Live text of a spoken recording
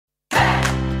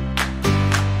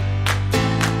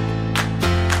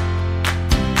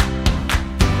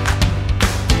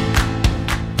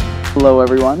Hello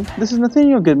everyone, this is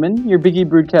Nathaniel Goodman, your Biggie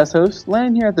Broadcast host,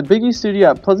 landing here at the Biggie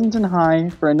Studio at Pleasanton High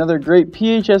for another great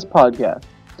PHS podcast.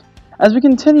 As we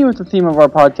continue with the theme of our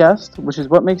podcast, which is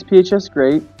what makes PHS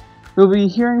great, we'll be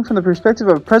hearing from the perspective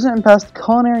of present and past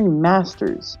culinary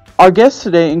masters. Our guests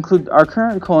today include our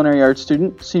current culinary arts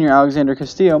student, Senior Alexander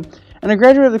Castillo, and a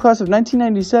graduate of the class of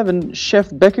 1997, Chef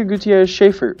Becca Gutierrez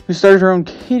Shafer, who started her own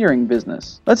catering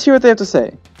business. Let's hear what they have to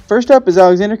say. First up is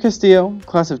Alexander Castillo,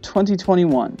 class of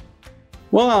 2021.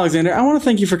 Well, Alexander, I want to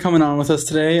thank you for coming on with us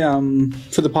today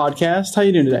for the podcast. How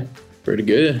you doing today? Pretty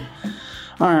good.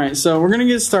 All right, so we're going to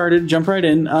get started, jump right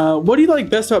in. What do you like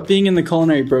best about being in the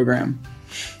culinary program?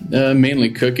 Mainly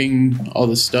cooking, all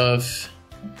the stuff.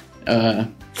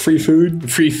 Free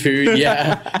food? Free food,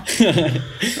 yeah.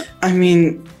 I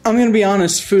mean, I'm going to be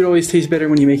honest, food always tastes better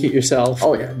when you make it yourself.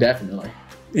 Oh, yeah, definitely.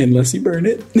 Unless you burn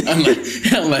it.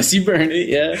 Unless you burn it,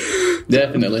 yeah.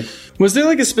 Definitely. Was there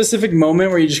like a specific moment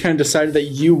where you just kind of decided that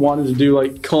you wanted to do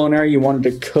like culinary, you wanted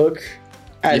to cook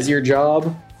as your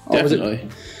job? Definitely.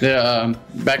 Yeah,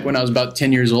 back when I was about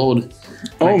 10 years old.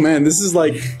 Oh man, this is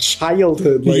like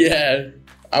childhood. Yeah.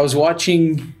 I was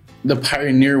watching The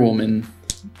Pioneer Woman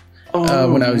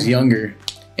when I was younger.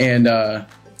 And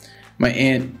my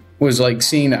aunt was like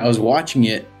seeing that I was watching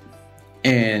it.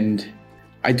 And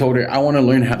I told her I want to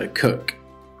learn how to cook.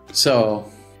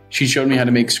 So she showed me how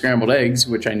to make scrambled eggs,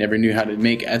 which I never knew how to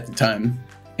make at the time.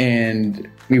 And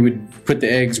we would put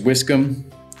the eggs, whisk them,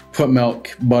 put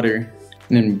milk, butter,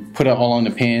 and then put it all on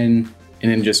the pan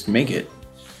and then just make it.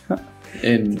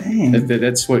 And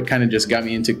that's what kind of just got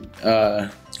me into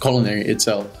culinary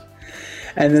itself.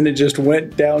 And then it just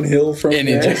went downhill from there. And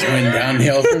it just went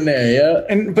downhill from there,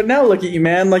 yeah. But now look at you,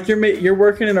 man. Like you're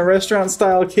working in a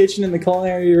restaurant-style kitchen in the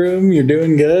culinary room. You're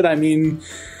doing good. I mean,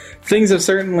 things have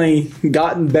certainly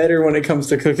gotten better when it comes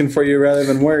to cooking for you rather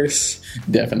than worse.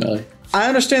 Definitely. I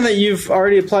understand that you've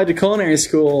already applied to culinary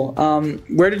school.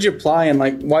 Where did you apply, and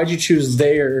why did you choose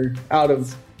there out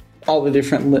of all the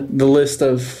different the list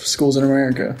of schools in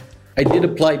America? I did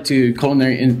apply to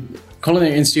Culinary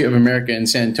Institute of America in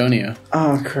San Antonio.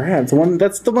 Oh crap!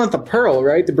 That's the one at the Pearl,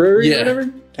 right? The brewery or whatever?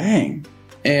 Dang.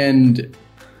 And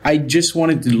I just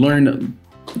wanted to learn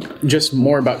just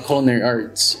more about culinary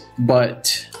arts,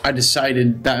 but I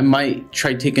decided that I might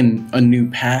try taking a new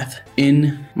path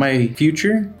in my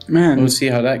future. Man, we'll see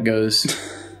how that goes.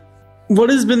 What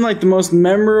has been the most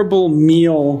memorable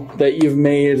meal that you've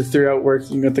made throughout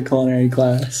working with the culinary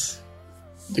class?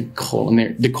 The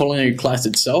culinary class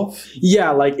itself?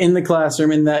 Yeah, in the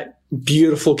classroom in that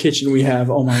beautiful kitchen we have.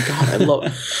 Oh my god, I love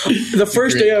it. The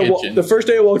first day I walked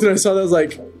in, I saw that. I was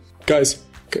like, guys,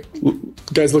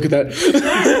 look at that.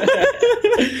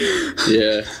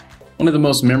 Yeah. One of the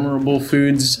most memorable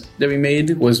foods that we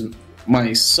made was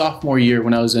my sophomore year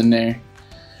when I was in there.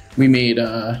 We made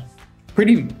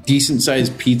pretty decent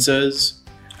sized pizzas.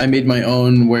 I made my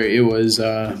own where it was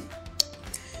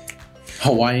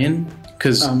Hawaiian.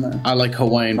 Because I like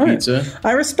Hawaiian pizza.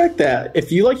 I respect that.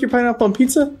 If you like your pineapple on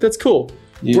pizza, that's cool.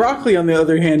 Yeah. Broccoli, on the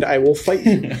other hand, I will fight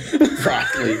you.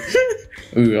 Broccoli.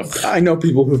 Ooh. I know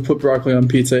people who've put broccoli on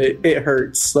pizza. It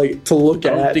hurts, to look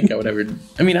at. I don't think I would ever...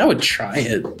 I mean, I would try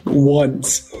it.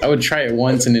 Once. I would try it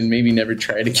once and then maybe never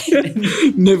try it again.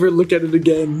 Never look at it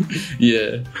again.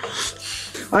 Yeah.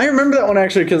 I remember that one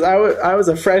actually because I was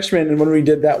a freshman when we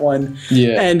did that one.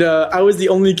 Yeah. And I was the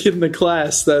only kid in the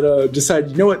class that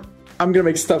decided, you know what? I'm going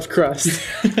to make stuffed crust.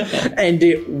 And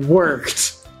it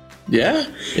worked. Yeah?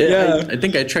 Yeah. I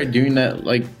think I tried doing that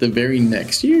the very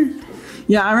next year.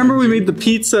 Yeah, I remember we made the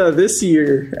pizza this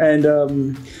year. And I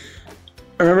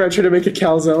remember I tried to make a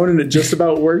calzone and it just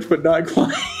about worked, but not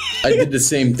quite. I did the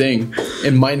same thing.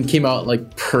 And mine came out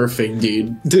perfect,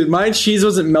 dude. Dude, my cheese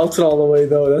wasn't melted all the way,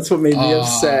 though. That's what made me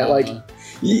upset.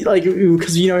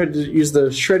 Because I had to use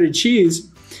the shredded cheese.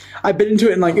 I bit into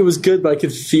it and it was good, but I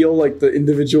could feel the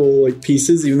individual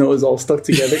pieces, even though it was all stuck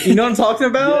together. You know what I'm talking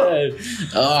about?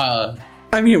 Yeah.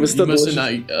 I mean, it was still delicious. You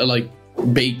must have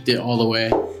not baked it all the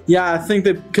way. Yeah, I think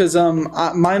that because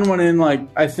mine went in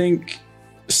I think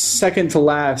second to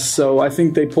last, so I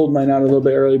think they pulled mine out a little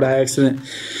bit early by accident.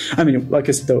 I mean, like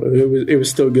I said, though, it was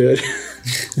still good.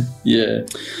 Yeah.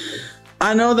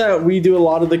 I know that we do a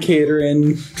lot of the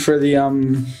catering for the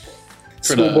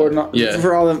school board.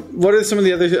 For all what are some of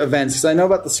the other events? Because I know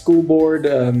about the school board.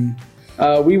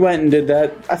 We went and did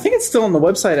that. I think it's still on the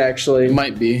website, actually. It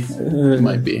might be.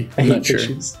 I'm not sure.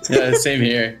 Yeah, same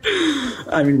here.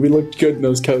 I mean, we looked good in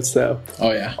those coats, though.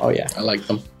 Oh, yeah. I like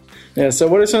them. Yeah, so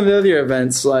what are some of the other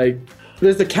events?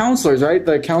 There's the counselors, right?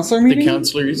 The counselor meeting? The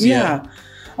counselors, yeah.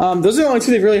 Those are the only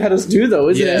two they've really had us do, though,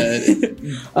 isn't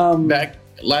it? Back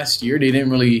last year, they didn't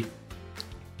really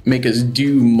make us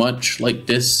do much like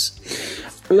this.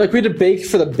 Like, we had to bake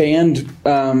for the band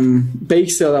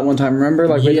bake sale that one time, remember?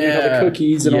 Like, we had to make all the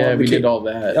cookies and all that. Yeah, we did all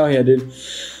that. Oh, yeah, dude.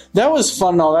 That was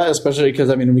fun and all that, especially because,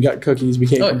 I mean, we got cookies. We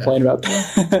can't complain about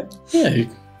that.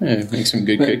 Yeah, make some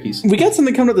good cookies. We got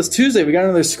something coming up this Tuesday. We got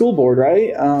another school board,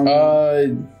 right?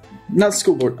 Not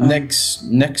school board.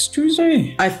 Next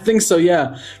Tuesday? I think so,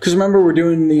 yeah. Because remember, we're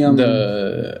doing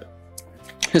the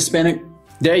Hispanic.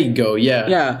 There you go, yeah.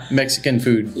 Yeah. Mexican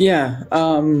food. Yeah.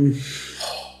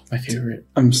 My favorite.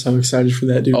 I'm so excited for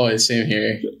that, dude. Oh, same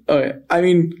here. Okay. I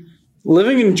mean,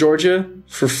 living in Georgia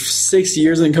for 6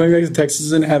 years and coming back to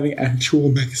Texas and having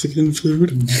actual Mexican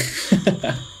food.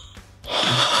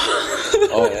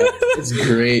 Oh, yeah. It's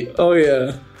great. Oh,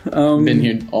 yeah. Been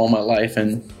here all my life,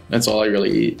 and that's all I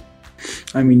really eat.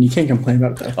 I mean, you can't complain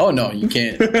about that. Oh, no, you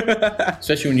can't.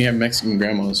 Especially when you have Mexican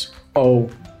grandmas. Oh.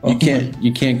 You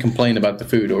can't complain about the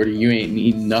food, or you ain't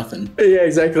eating nothing. Yeah,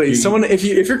 exactly.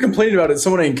 If you're complaining about it,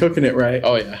 someone ain't cooking it right.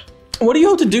 Oh, yeah. What do you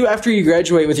hope to do after you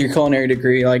graduate with your culinary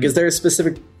degree? Like, is there a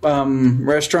specific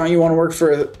restaurant you want to work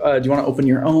for? Do you want to open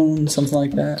your own, something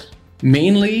like that?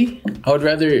 Mainly,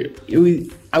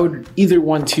 I would either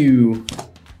want to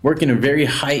work in a very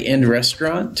high-end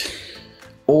restaurant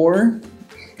or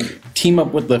team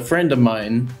up with a friend of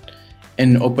mine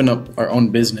and open up our own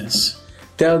business.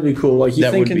 That would be cool. Like, you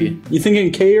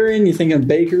thinking catering? You thinking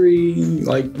bakery?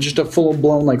 Like, just a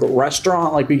full-blown, like,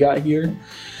 restaurant like we got here?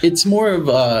 It's more of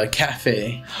a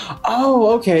cafe.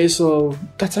 Oh, okay. So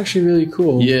that's actually really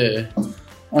cool. Yeah.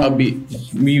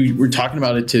 We were talking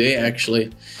about it today,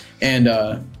 actually. And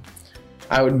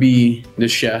I would be the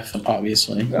chef,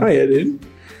 obviously. Oh, yeah, dude.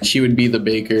 She would be the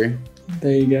baker.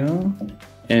 There you go.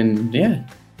 And, yeah.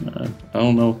 I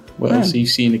don't know what else you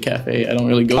see in a cafe. I don't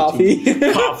really go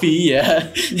to coffee. Yeah,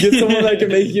 get someone that can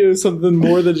make you something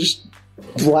more than just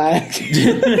black.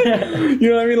 You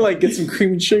know what I mean? Like, get some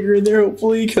cream and sugar in there,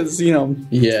 hopefully, because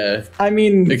Yeah, I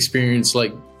mean, experience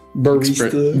like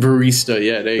barista.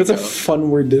 Yeah, there you go. That's a fun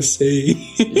word to say.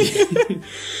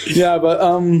 Yeah, but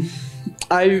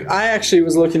I actually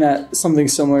was looking at something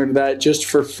similar to that just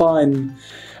for fun.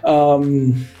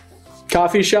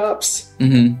 Coffee shops.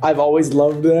 Mm-hmm. I've always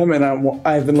loved them, and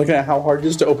I've been looking at how hard it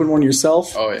is to open one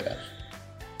yourself. Oh yeah,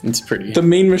 it's pretty. The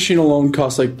main machine alone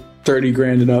costs like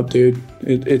 $30,000 and up, dude.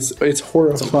 It's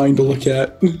horrifying to look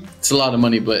at. It's a lot of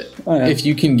money, but if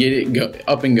you can get it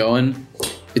up and going,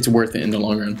 it's worth it in the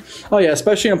long run. Oh yeah,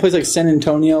 especially in a place like San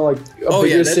Antonio, like a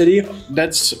bigger city.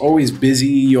 That's always busy.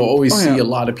 You'll always see a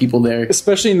lot of people there,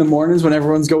 especially in the mornings when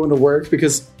everyone's going to work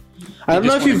because. I don't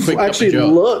know if you've actually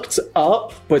looked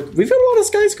up, but we've got a lot of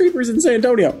skyscrapers in San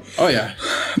Antonio. Oh, yeah.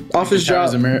 Office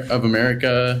Jobs of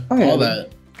America, all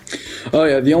that. Oh,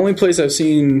 yeah. The only place I've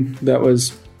seen that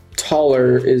was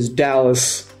taller is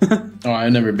Dallas. Oh,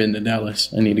 I've never been to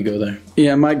Dallas. I need to go there.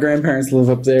 Yeah, my grandparents live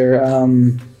up there.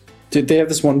 Did they have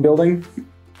this one building?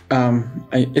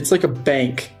 It's like a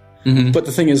bank. Mm-hmm. But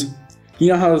the thing is, you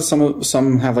know how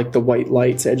some have like the white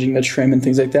lights edging the trim and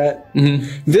things like that?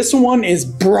 Mm-hmm. This one is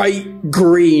bright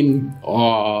green.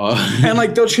 Oh. And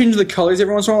like they'll change the colors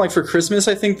every once in a while. Like for Christmas,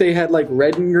 I think they had like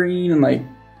red and green and like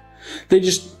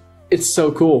it's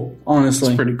so cool, honestly.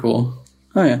 It's pretty cool.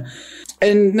 Oh yeah.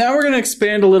 And now we're going to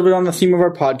expand a little bit on the theme of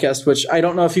our podcast, which I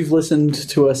don't know if you've listened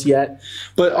to us yet,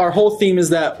 but our whole theme is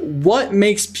that what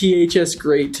makes PHS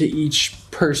great to each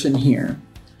person here?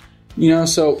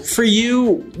 So for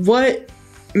you, what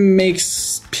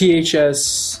makes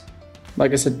PHS,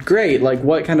 like I said, great? Like,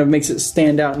 what kind of makes it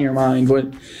stand out in your mind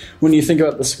when you think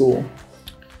about the school?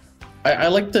 I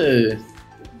like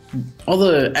all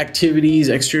the activities,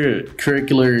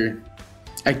 extracurricular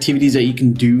activities that you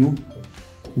can do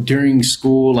during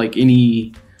school, like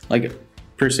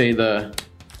per se the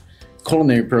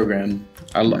culinary program.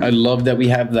 I love that we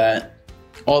have that.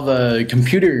 All the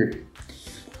computer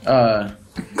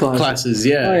classes,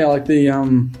 yeah. Oh yeah, like the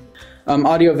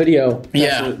audio video.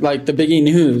 Yeah. Like the Biggie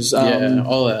News. Yeah,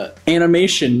 all that.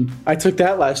 Animation. I took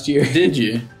that last year. Did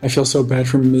you? I feel so bad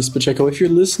for Miss Pacheco. If you're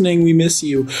listening, we miss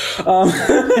you. But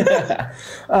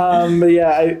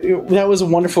yeah, that was a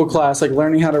wonderful class, like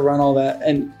learning how to run all that.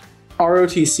 And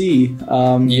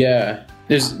ROTC. Yeah.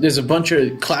 There's a bunch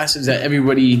of classes that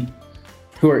everybody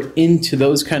who are into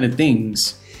those kind of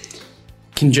things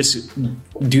can just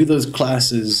do those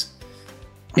classes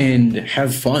and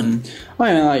have fun. Oh,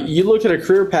 yeah, like you look at a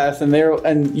career path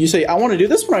and you say, I want to do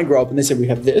this when I grow up. And they say, we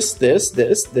have this.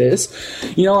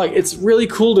 Like it's really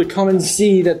cool to come and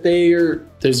see that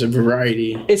there's a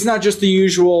variety. It's not just the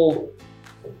usual,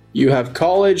 you have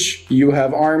college, you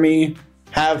have army,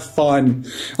 have fun.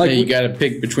 Like you got to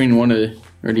pick between one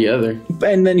or the other.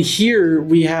 And then here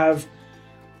we have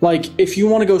Like, if you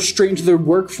want to go straight into the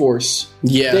workforce,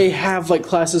 they have, like,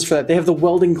 classes for that. They have the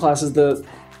welding classes, the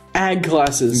ag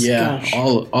classes. Yeah, Gosh.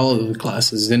 all of the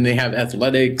classes. Then they have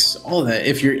athletics, all of that.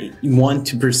 If you want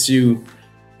to pursue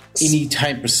any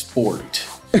type of sport.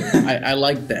 I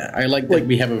like that. I like that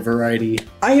we have a variety.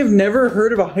 I have never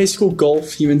heard of a high school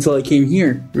golf team until I came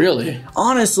here. Really?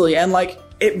 Honestly, and, like,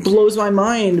 it blows my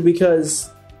mind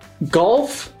because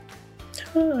golf...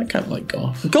 I kind of like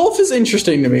golf. Golf is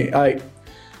interesting to me.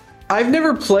 I've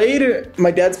never played.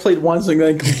 My dad's played once and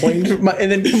then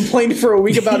complained for a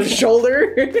week about his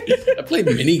shoulder. I played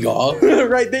mini golf.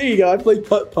 Right, there you go. I played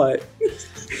putt-putt.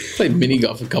 Played mini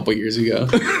golf a couple years ago.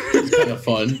 It was kind of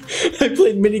fun. I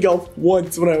played mini golf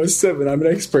once when I was 7. I'm an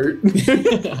expert.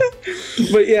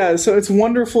 But yeah, so it's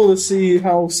wonderful to see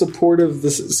how supportive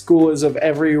this school is of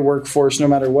every workforce, no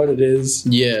matter what it is.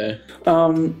 Yeah.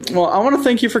 Well, I want to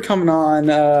thank you for coming on,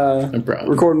 No problem.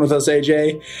 recording with us,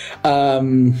 AJ.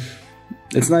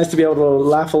 It's nice to be able to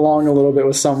laugh along a little bit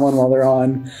with someone while they're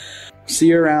on. See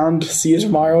you around. See you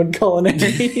tomorrow in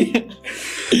culinary.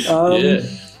 Yeah.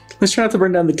 Let's try not to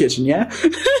burn down the kitchen, yeah?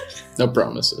 No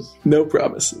promises. No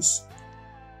promises.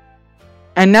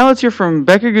 And now let's hear from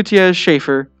Becca Gutierrez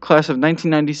Shafer, class of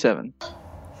 1997.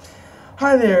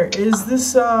 Hi there, is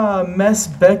this Miss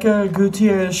Becca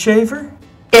Gutierrez Shafer?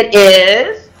 It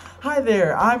is. Hi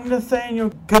there, I'm Nathaniel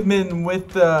Goodman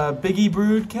with the Biggie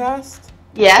Broadcast.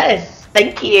 Yes,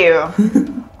 thank you.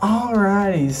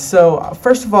 Alrighty, so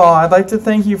first of all, I'd like to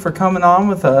thank you for coming on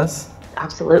with us.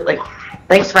 Absolutely.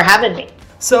 Thanks for having me.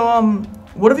 So,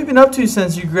 what have you been up to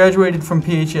since you graduated from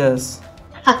PHS?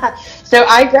 So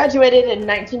I graduated in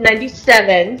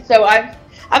 1997, so I've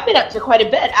been up to quite a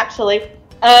bit, actually.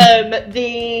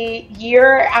 The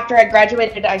year after I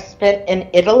graduated, I spent in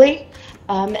Italy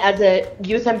as a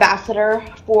youth ambassador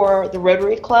for the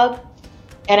Rotary Club,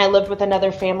 and I lived with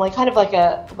another family, kind of like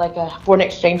a foreign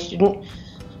exchange student.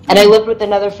 And I lived with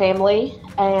another family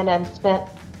and spent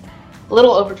a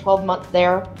little over 12 months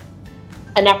there.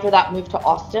 And after that, moved to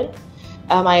Austin.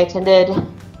 I attended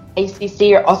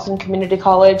ACC, or Austin Community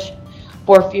College,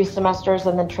 for a few semesters,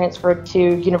 and then transferred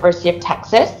to University of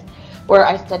Texas, where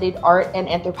I studied art and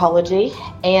anthropology,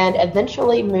 and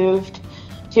eventually moved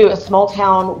to a small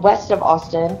town west of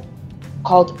Austin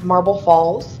called Marble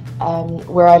Falls,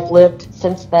 where I've lived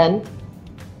since then.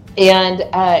 And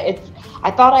I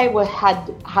thought I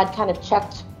had kind of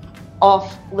checked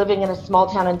off living in a small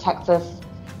town in Texas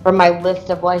from my list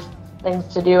of life things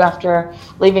to do after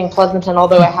leaving Pleasanton,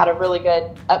 although I had a really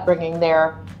good upbringing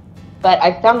there. But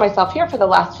I found myself here for the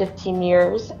last 15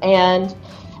 years, and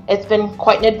it's been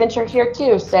quite an adventure here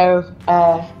too. So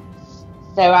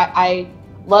I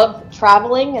love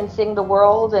traveling and seeing the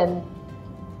world and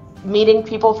meeting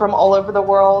people from all over the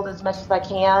world as much as I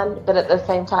can. But at the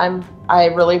same time, I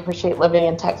really appreciate living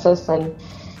in Texas, and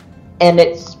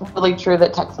it's really true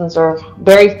that Texans are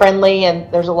very friendly,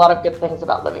 and there's a lot of good things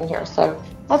about living here. So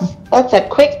that's a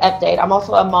quick update. I'm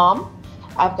also a mom.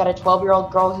 I've got a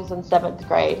 12-year-old girl who's in 7th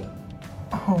grade.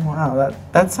 Oh wow,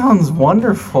 that sounds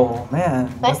wonderful,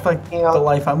 man. That's like the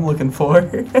life I'm looking for.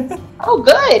 Oh,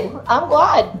 good. I'm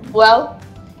glad. Well,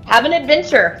 have an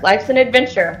adventure. Life's an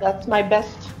adventure. That's my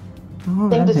best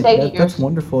thing to say to you. That's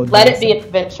wonderful. Let it be an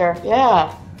adventure.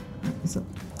 Yeah.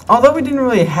 Although we didn't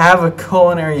really have a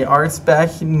culinary arts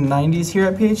back in the 90s here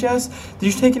at PHS,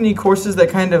 did you take any courses that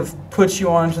kind of put you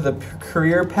onto the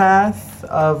career path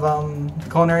of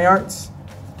culinary arts?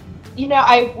 You know,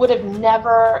 I would have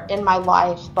never in my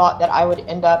life thought that I would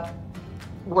end up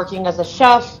working as a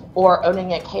chef or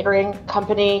owning a catering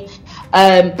company.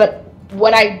 But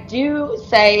what I do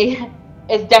say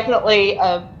is definitely,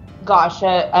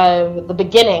 the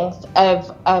beginnings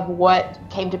of what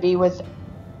came to be was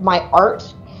my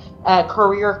art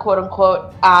career, quote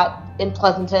unquote, in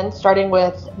Pleasanton, starting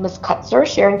with Miss Kutzer,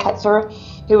 Sharon Kutzer,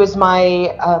 who was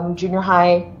my junior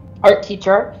high art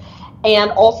teacher,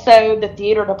 and also the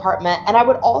theater department. And I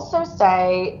would also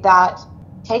say that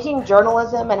taking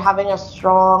journalism and having a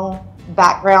strong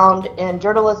background in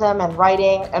journalism and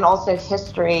writing and also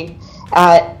history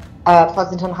at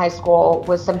Pleasanton High School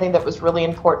was something that was really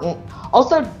important.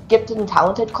 Also, gifted and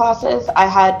talented classes. I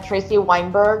had Tracy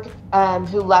Weinberg,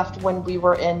 who left when we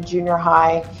were in junior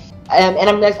high, and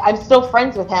I'm still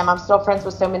friends with him. I'm still friends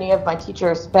with so many of my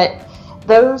teachers, but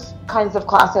those kinds of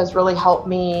classes really helped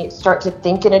me start to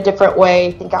think in a different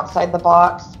way, think outside the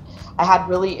box. I had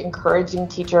really encouraging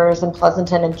teachers in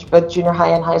Pleasanton in both junior high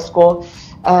and high school,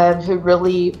 who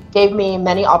really gave me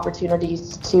many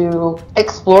opportunities to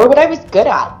explore what I was good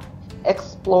at,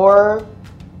 explore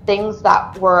things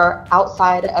that were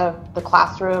outside of the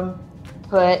classroom,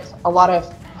 put a lot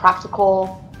of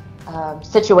practical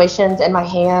situations in my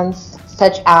hands,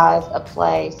 such as a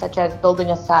play, such as building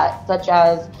a set, such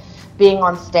as being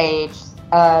on stage,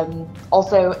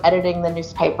 also editing the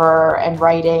newspaper and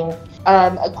writing.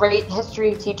 Great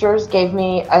history teachers gave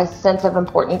me a sense of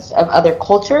importance of other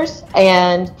cultures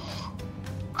and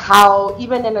how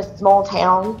even in a small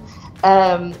town,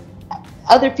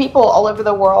 other people all over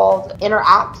the world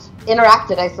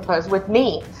interacted, I suppose, with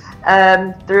me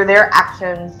through their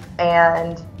actions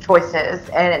and choices,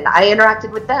 and I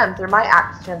interacted with them through my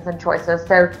actions and choices.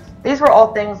 So these were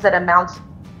all things that amount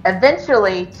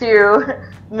eventually to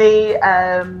me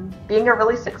being a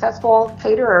really successful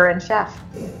caterer and chef.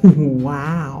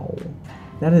 Wow,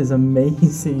 that is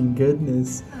amazing.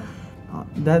 Goodness.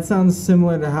 That sounds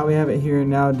similar to how we have it here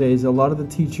nowadays. A lot of the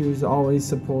teachers always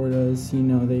support us. You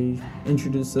know, they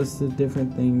introduce us to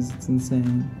different things. It's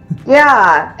insane.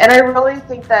 Yeah, and I really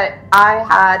think that I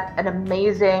had an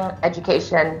amazing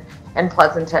education in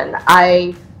Pleasanton.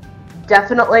 I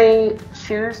definitely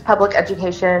choose public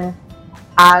education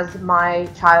as my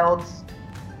child's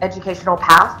educational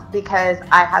path because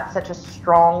I had such a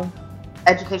strong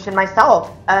education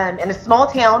myself in a small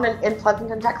town in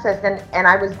Pleasanton, Texas, and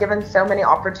I was given so many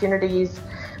opportunities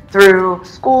through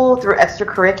school, through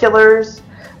extracurriculars,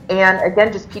 and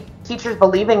again, just teachers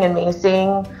believing in me,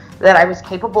 seeing that I was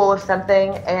capable of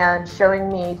something and showing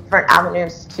me different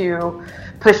avenues to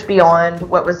push beyond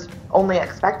what was only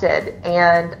expected.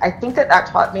 And I think that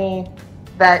taught me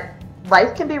that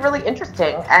life can be really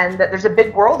interesting and that there's a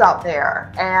big world out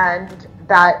there and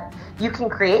that you can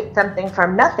create something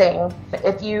from nothing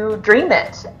if you dream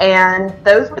it. And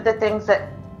those were the things that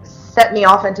set me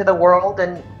off into the world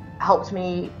and helped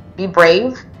me be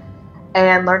brave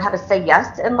and learn how to say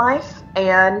yes in life.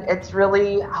 And it's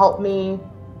really helped me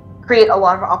create a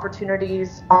lot of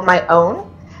opportunities on my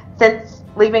own since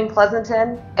leaving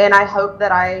Pleasanton. And I hope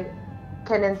that I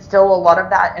can instill a lot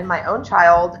of that in my own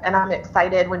child. And I'm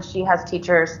excited when she has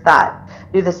teachers that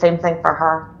do the same thing for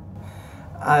her.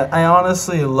 I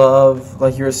honestly love,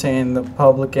 like you were saying, the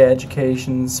public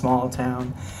education small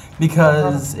town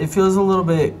because it feels a little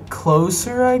bit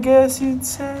closer, I guess you'd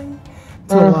say,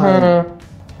 to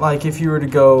like if you were to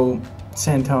go,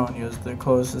 San Antonio is the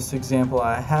closest example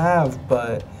I have,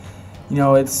 but you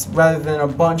know, it's rather than a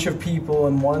bunch of people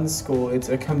in one school, it's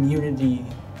a community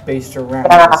based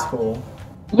around the school.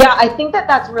 Yeah, I think that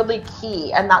that's really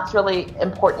key, and that's really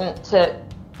important to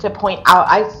point out.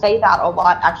 I say that a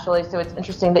lot, actually, so it's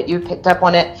interesting that you picked up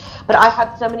on it. But I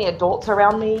had so many adults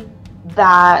around me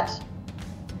that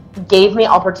gave me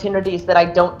opportunities that I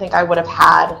don't think I would have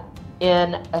had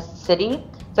in a city.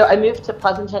 So I moved to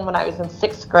Pleasanton when I was in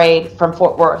 6th grade from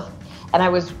Fort Worth, and I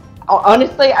was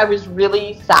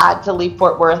really sad to leave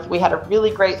Fort Worth. We had a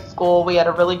really great school. We had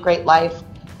a really great life.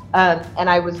 And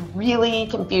I was really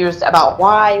confused about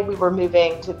why we were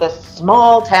moving to this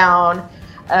small town.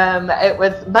 It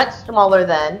was much smaller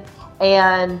then.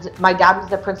 And my dad was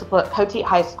the principal at Poteet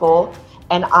High School.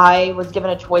 And I was given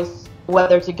a choice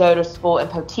whether to go to school in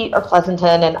Poteet or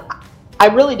Pleasanton. And I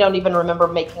really don't even remember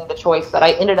making the choice, but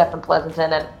I ended up in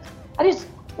Pleasanton. And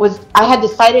I had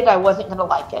decided I wasn't going to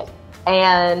like it.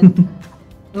 And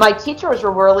my teachers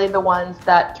were really the ones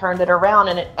that turned it around.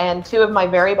 And two of my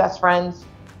very best friends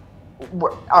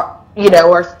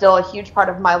are still a huge part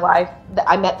of my life.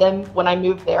 I met them when I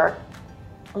moved there.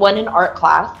 One in art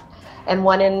class and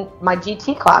one in my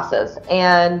GT classes.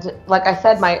 And like I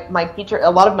said, a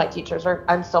lot of my teachers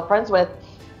I'm still friends with.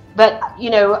 But,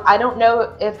 I don't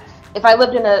know if I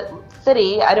lived in a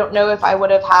city, I don't know if I would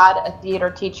have had a theater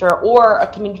teacher or a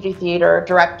community theater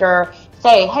director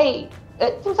say, hey,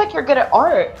 it seems like you're good at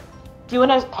art. Do you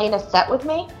want to paint a set with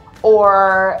me?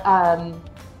 Or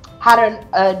had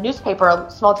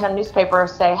a small town newspaper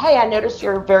say, hey, I noticed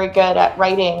you're very good at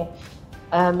writing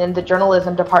in the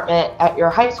journalism department at your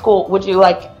high school. Would you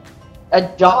like a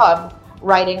job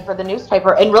writing for the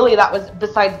newspaper? And really that was,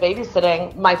 besides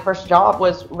babysitting, my first job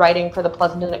was writing for the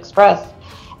Pleasanton Express.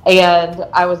 And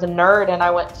I was a nerd, and I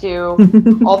went to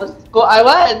all the school. I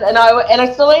was, and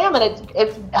I still am, and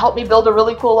it's helped me build a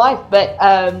really cool life. But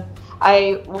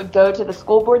I would go to the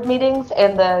school board meetings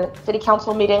and the city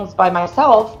council meetings by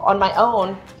myself on my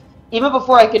own, even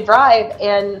before I could drive,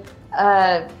 and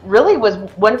really was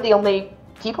one of the only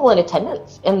people in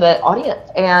attendance in the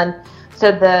audience. And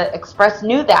so the Express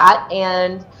knew that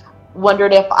and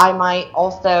wondered if I might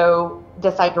also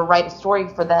decide to write a story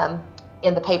for them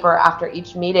in the paper after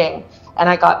each meeting. And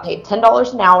I got paid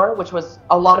 $10 an hour, which was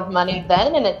a lot of money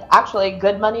then, and it's actually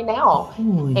good money now.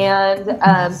 And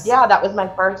that was my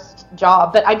first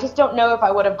job. But I just don't know if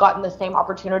I would have gotten the same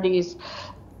opportunities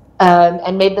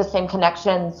and made the same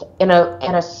connections in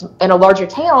a larger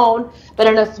town. But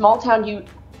in a small town, you,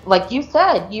 like you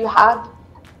said, you have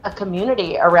a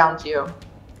community around you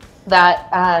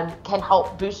that can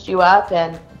help boost you up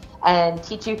and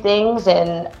teach you things.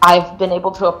 And I've been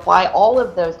able to apply all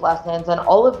of those lessons and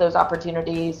all of those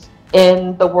opportunities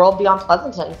in the world beyond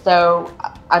Pleasanton. So,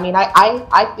 I mean,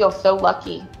 I feel so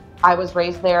lucky I was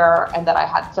raised there and that I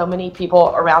had so many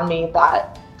people around me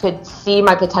that could see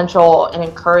my potential and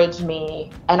encourage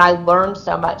me. And I learned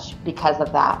so much because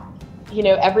of that. You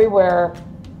know, everywhere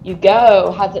you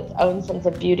go has its own sense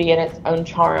of beauty and its own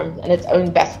charm and its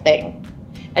own best thing.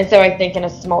 And so I think in a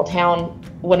small town,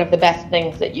 one of the best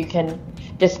things that you can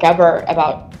discover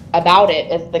about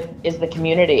it is the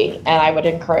community. And I would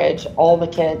encourage all the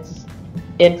kids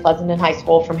in Pleasanton High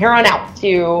School from here on out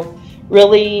to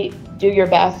really do your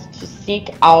best to seek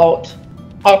out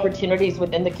opportunities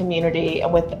within the community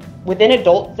and within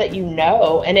adults that you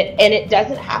know. And it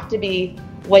doesn't have to be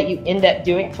what you end up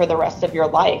doing for the rest of your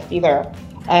life either.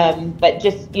 But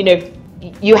just, you know,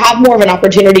 you have more of an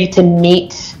opportunity to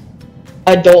meet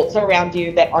adults around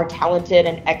you that are talented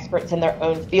and experts in their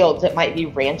own fields. It might be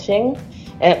ranching,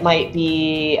 it might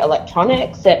be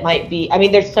electronics, it might be, I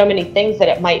mean, there's so many things that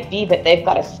it might be, but they've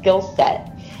got a skill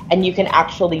set and you can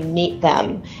actually meet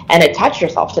them and attach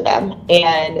yourself to them,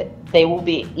 and they will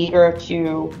be eager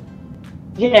to,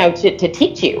 you know, to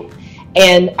teach you.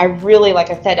 And I really,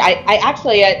 like I said,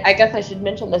 I guess I should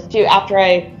mention this too. After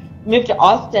I moved to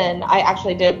Austin, I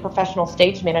actually did professional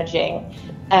stage managing,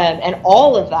 and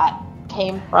all of that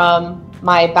came from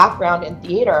my background in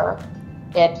theater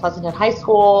at Pleasanton High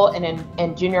School, and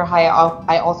in junior high,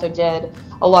 I also did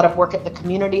a lot of work at the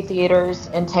community theaters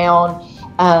in town,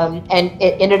 and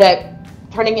it ended up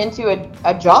turning into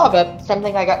a job, of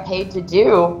something I got paid to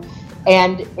do.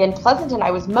 And in Pleasanton,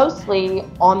 I was mostly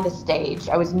on the stage.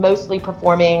 I was mostly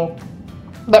performing,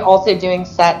 but also doing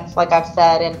sets, like I've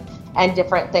said, and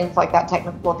different things like that,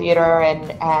 technical theater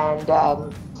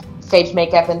and stage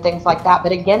makeup and things like that.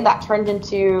 But again, that turned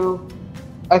into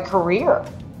a career.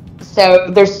 So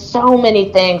there's so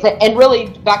many things. And really,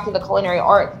 back to the culinary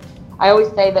arts, I always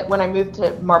say that when I moved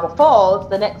to Marble Falls,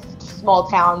 the next small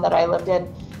town that I lived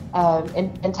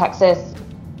in Texas,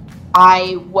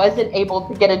 I wasn't able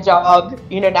to get a job,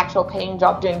 you know, an actual paying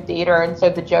job doing theater. And so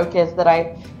the joke is that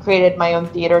I created my own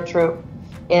theater troupe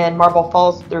in Marble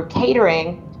Falls through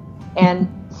catering. And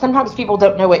sometimes people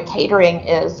don't know what catering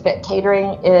is, but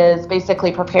catering is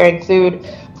basically preparing food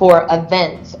for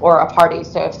events or a party.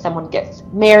 So if someone gets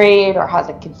married or has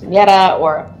a quinceañera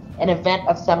or an event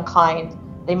of some kind,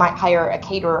 they might hire a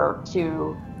caterer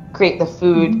to create the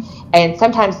food and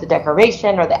sometimes the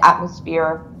decoration or the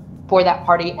atmosphere for that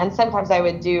party. And sometimes I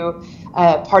would do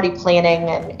party planning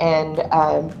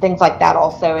and things like that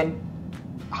also, and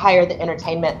hire the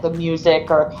entertainment, the music,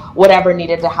 or whatever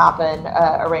needed to happen,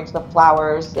 arrange the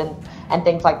flowers and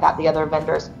things like that, the other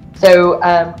vendors. So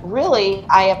really,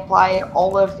 I apply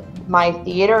all of my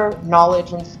theater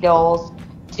knowledge and skills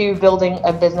to building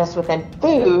a business within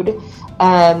food.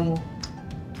 And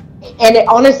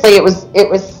honestly, it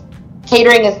was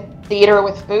catering is theater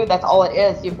with food. That's all it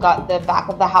is. You've got the back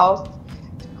of the house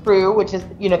crew, which is,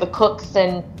 you know, the cooks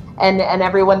and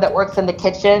everyone that works in the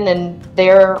kitchen, and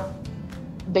they're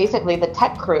basically the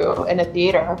tech crew in a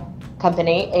theater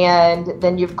company. And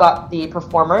then you've got the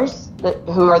performers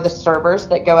who are the servers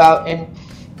that go out and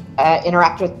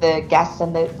interact with the guests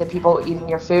and the people eating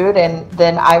your food. And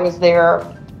then I was there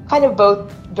kind of both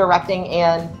directing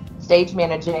and stage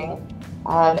managing.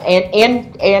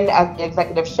 And as the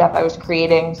executive chef, I was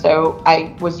creating. So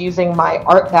I was using my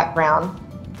art background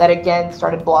that again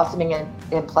started blossoming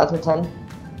in Pleasanton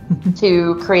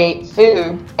to create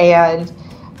food. And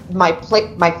my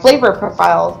flavor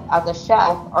profiles as a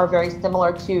chef are very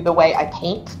similar to the way I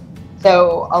paint.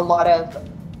 So a lot of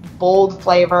bold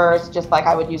flavors, just like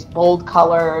I would use bold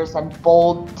colors and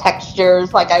bold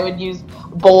textures, like I would use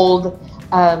bold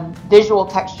visual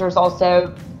textures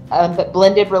also, that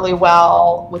blended really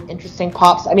well with interesting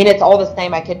pops. I mean, it's all the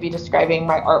same. I could be describing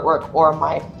my artwork or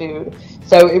my food.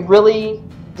 So it really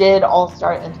did all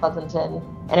start in Pleasanton,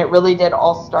 and it really did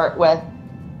all start with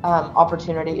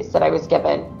opportunities that I was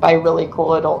given by really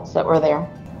cool adults that were there.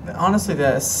 Honestly,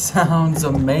 that sounds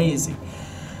amazing.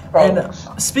 Thanks.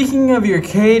 And speaking of your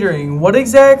catering, what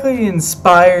exactly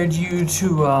inspired you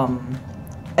to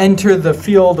enter the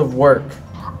field of work?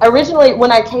 Originally,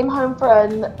 when I came home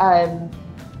from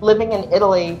living in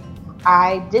Italy,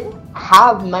 I didn't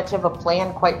have much of a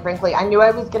plan, quite frankly. I knew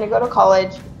I was going to go to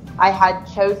college. I had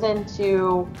chosen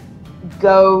to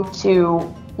go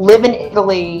to live in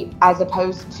Italy as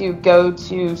opposed to go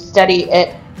to study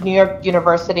at New York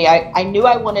University. I knew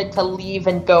I wanted to leave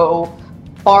and go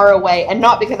far away, and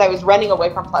not because I was running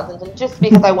away from Pleasanton, just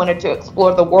because I wanted to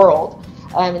explore the world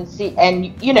and see,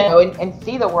 and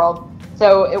see the world.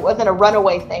 So it wasn't a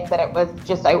runaway thing, but it was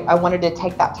just I wanted to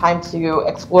take that time to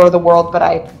explore the world. But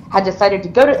I had decided to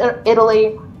go to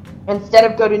Italy instead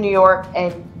of go to New York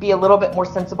and be a little bit more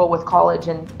sensible with college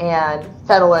and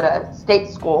settle at a state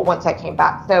school once I came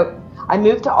back. So I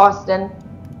moved to Austin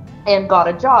and got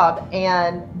a job,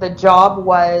 and the job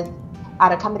was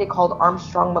at a company called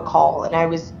Armstrong McCall, and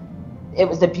it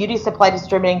was a beauty supply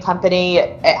distributing company.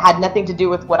 It had nothing to do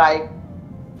with what I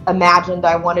imagined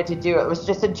I wanted to do. It was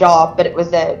just a job, but it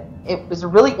was a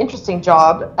really interesting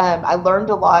job. I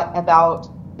learned a lot about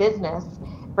business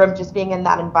from just being in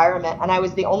that environment, and I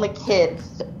was the only kid,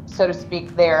 so to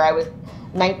speak, there. I was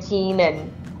 19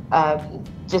 and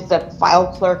just a file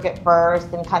clerk at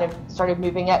first, and kind of started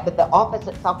moving up, but the office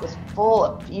itself was full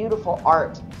of beautiful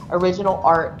art, original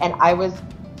art, and I was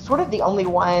sort of the only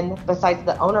one besides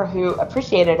the owner who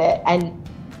appreciated it and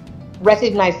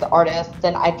recognized the artists.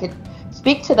 And I could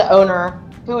speak to the owner,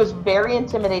 who was very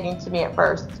intimidating to me at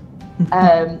first.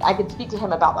 I could speak to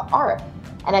him about the art,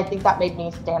 and I think that made me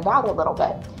stand out a little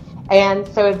bit. And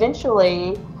so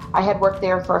eventually I had worked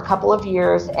there for a couple of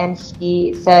years, and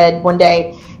he said one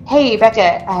day, "Hey,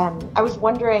 Becca, I was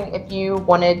wondering if you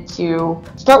wanted to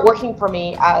start working for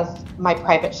me as my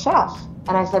private chef."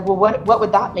 And I said, "Well, what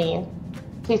would that mean?"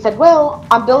 He said, "Well,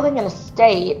 I'm building an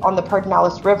estate on the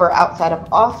Pedernales River outside of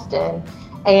Austin,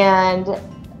 and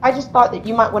I just thought that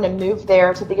you might want to move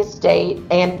there to the estate,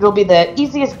 and it'll be the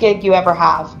easiest gig you ever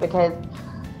have, because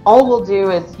all we'll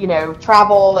do is,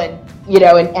 travel, and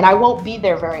I won't be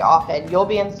there very often. You'll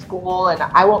be in school, and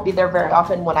I won't be there very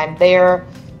often. When I'm there,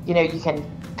 you can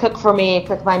cook for me,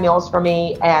 cook my meals for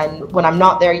me, and when I'm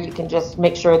not there, you can just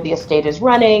make sure the estate is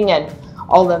running and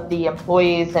all of the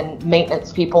employees and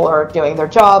maintenance people are doing their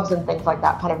jobs and things like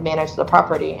that, kind of manage the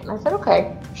property." And I said,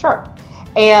 "Okay, sure."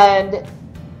 And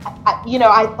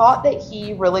I thought that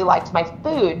he really liked my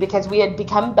food because we had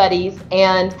become buddies,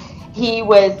 and he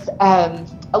was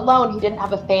alone. He didn't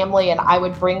have a family, and I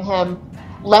would bring him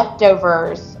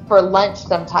leftovers for lunch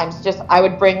sometimes. I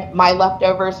would bring my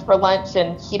leftovers for lunch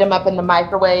and heat them up in the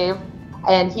microwave,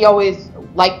 and he always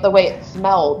liked the way it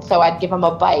smelled, so I'd give him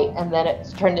a bite, and then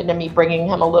it's turned into me bringing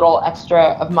him a little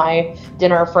extra of my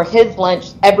dinner for his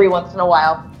lunch every once in a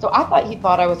while. So I thought he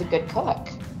thought I was a good cook.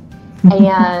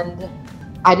 And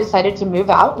I decided to move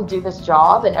out and do this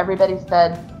job, and everybody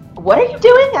said, "What are you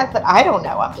doing?" I said, "I don't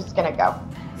know. I'm just going to go."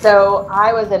 So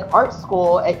I was in art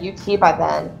school at UT by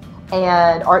then,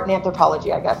 and art and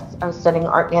anthropology, I guess. I was studying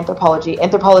art and anthropology.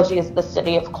 Anthropology is the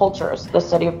study of cultures, the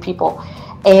study of people.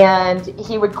 And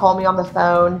he would call me on the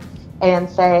phone and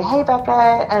say, "Hey,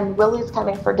 Becca, and Willie's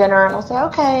coming for dinner." And I'll say,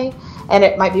 "Okay." And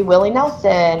it might be Willie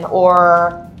Nelson,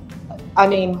 or,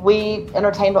 we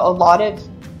entertained a lot of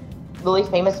really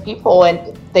famous people, and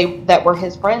that were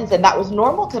his friends, and that was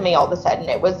normal to me all of a sudden.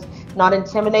 It was not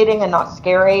intimidating and not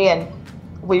scary, and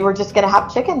we were just going to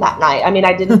have chicken that night.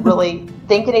 I didn't really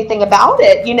think anything about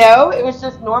it, it was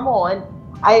just normal. And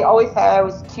I always said I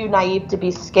was too naive to be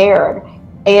scared.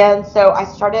 And so I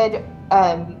started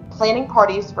planning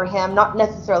parties for him, not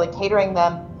necessarily catering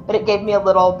them, but it gave me a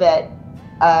little bit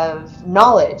of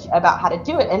knowledge about how to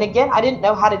do it. And again, I didn't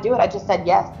know how to do it. I just said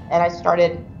yes, and I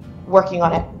started working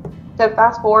on it. So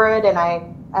fast forward, and I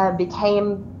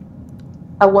became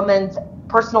a woman's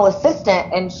personal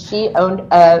assistant, and she owned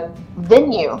a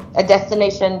venue, a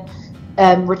destination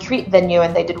retreat venue,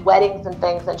 and they did weddings and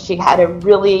things, and she had a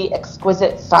really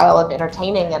exquisite style of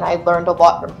entertaining, and I learned a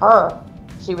lot from her.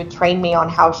 She would train me on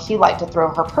how she liked to throw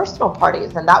her personal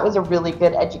parties, and that was a really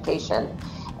good education.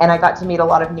 And I got to meet a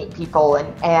lot of neat people,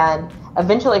 and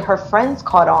eventually her friends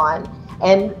caught on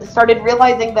and started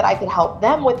realizing that I could help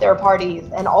them with their parties.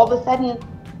 And all of a sudden,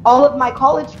 all of my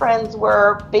college friends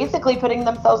were basically putting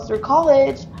themselves through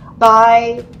college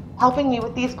by helping me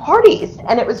with these parties,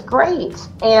 and it was great.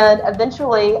 And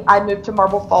eventually I moved to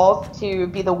Marble Falls to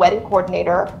be the wedding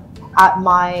coordinator at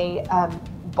my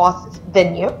boss's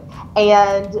venue,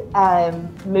 and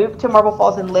moved to Marble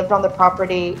Falls and lived on the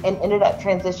property, and ended up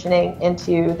transitioning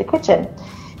into the kitchen.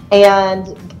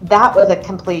 And that was a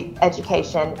complete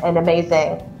education and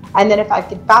amazing. And then if I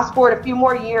could fast forward a few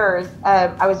more years,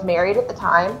 I was married at the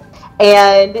time,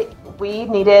 and we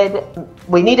needed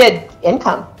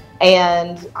income.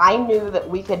 And I knew that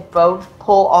we could both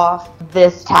pull off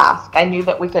this task. I knew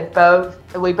that we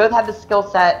both had the skill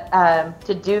set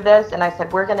to do this. And I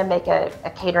said, "We're going to make a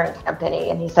catering company."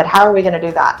 And he said, "How are we going to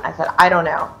do that?" And I said, "I don't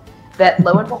know." But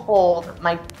lo and behold,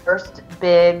 my first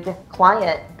big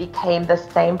client became the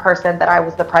same person that I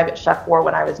was the private chef for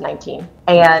when I was 19.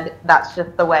 And that's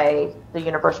just the way the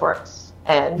universe works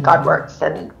and God works.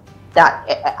 And that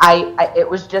it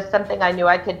was just something I knew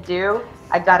I could do.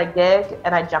 I got a gig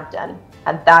and I jumped in.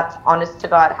 And that's, honest to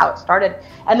God, how it started.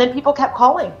 And then people kept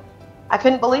calling. I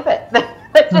couldn't believe it.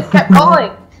 They just kept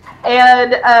calling.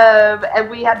 And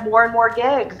we had more and more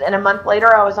gigs. And a month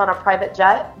later, I was on a private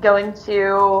jet going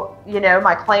to,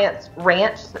 my client's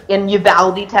ranch in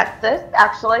Uvalde, Texas,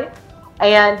 actually,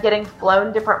 and getting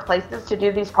flown different places to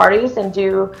do these parties and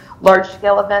do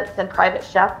large-scale events and private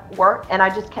chef work. And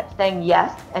I just kept saying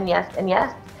yes and yes and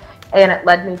yes. And it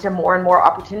led me to more and more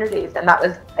opportunities. And that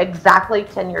was exactly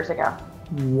 10 years ago.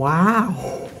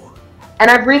 Wow. And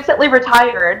I've recently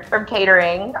retired from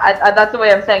catering. That's the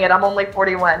way I'm saying it. I'm only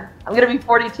 41. I'm going to be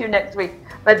 42 next week.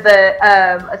 But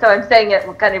so I'm saying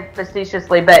it kind of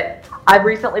facetiously, but I've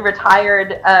recently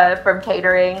retired from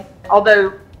catering.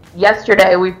 Although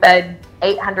yesterday we fed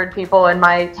 800 people in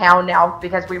my town now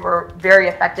because we were very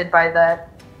affected by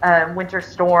the winter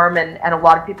storm, and a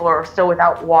lot of people are still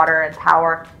without water and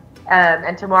power.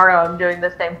 And tomorrow I'm doing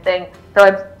the same thing. So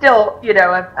I'm still,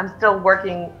 I'm still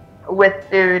working with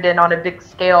food and on a big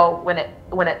scale when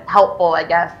it's helpful, I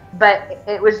guess. But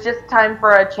it was just time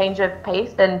for a change of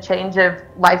pace and change of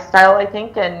lifestyle, I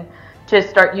think, and to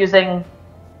start using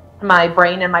my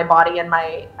brain and my body and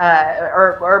my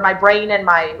or my brain and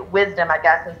my wisdom, I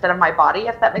guess, instead of my body,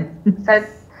 if that makes sense,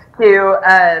 to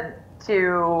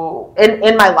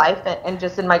in my life and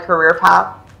just in my career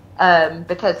path,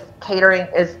 because catering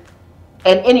is,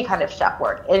 and any kind of chef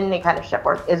work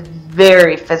is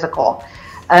very physical.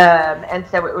 And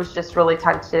so it was just really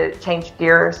time to change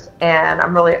gears, and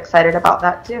I'm really excited about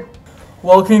that too.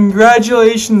 Well,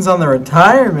 congratulations on the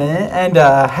retirement, and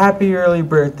happy early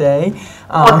birthday.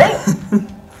 Thanks.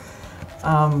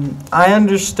 I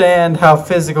understand how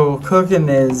physical cooking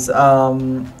is.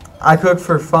 I cook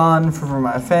for fun, for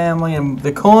my family, and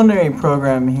the culinary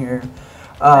program here.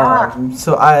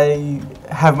 So I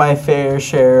have my fair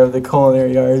share of the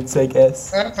culinary arts, I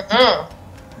guess. Mm-hmm.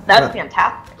 That's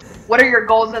fantastic. What are your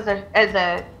goals as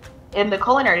a in the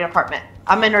culinary department?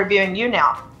 I'm interviewing you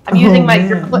now. I'm using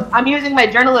my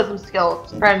journalism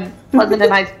skills from Pleasanton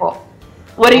High School.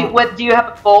 What do you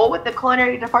have a goal with the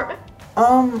culinary department?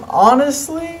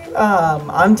 Honestly,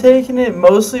 I'm taking it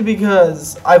mostly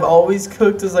because I've always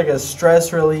cooked as like a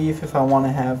stress relief if I want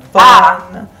to have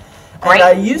fun. Great. And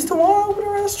I used to want to open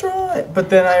a restaurant, but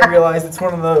then I realized it's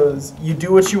one of those, you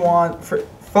do what you want for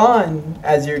fun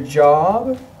as your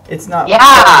job. It's not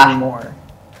fun anymore.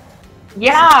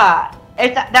 Yeah.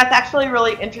 That's actually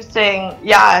really interesting,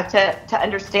 to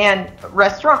understand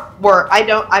restaurant work.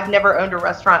 I've never owned a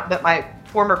restaurant, but my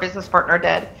former business partner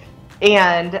did,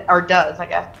 or does, I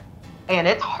guess. And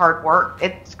it's hard work.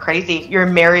 It's crazy. You're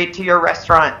married to your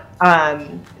restaurant.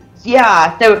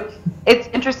 So it's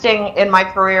interesting in my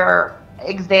career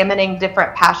examining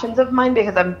different passions of mine,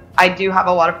 because I do have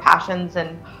a lot of passions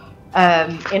and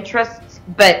interests,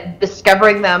 but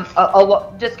discovering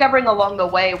along the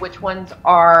way which ones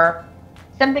are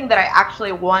something that I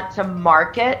actually want to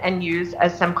market and use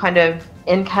as some kind of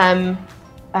income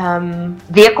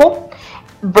vehicle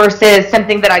versus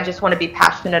something that I just want to be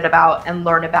passionate about and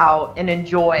learn about and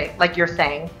enjoy, like you're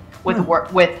saying, with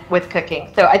work with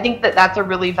cooking. So I think that that's a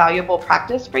really valuable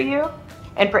practice for you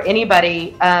and for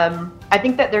anybody. I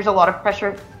think that there's a lot of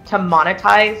pressure to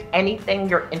monetize anything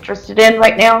you're interested in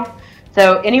right now.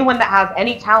 So anyone that has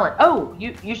any talent,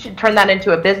 you should turn that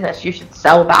into a business. You should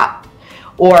sell that.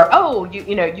 Or,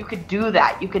 you could do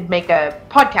that. You could make a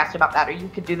podcast about that, or you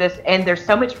could do this. And there's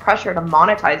so much pressure to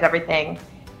monetize everything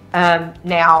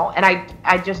now. And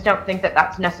I just don't think that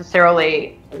that's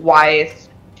necessarily wise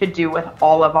to do with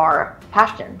all of our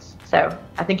passions. So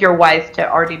I think you're wise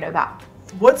to already know that.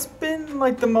 What's been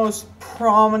like the most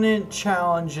prominent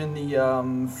challenge in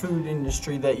the food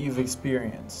industry that you've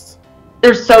experienced?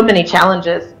 There's so many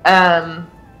challenges.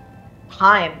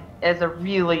 Time is a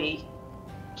really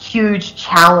huge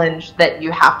challenge that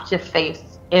you have to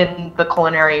face in the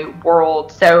culinary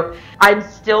world. So I'm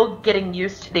still getting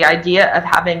used to the idea of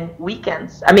having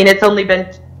weekends. I mean, it's only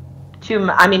been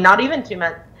not even 2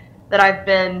 months that I've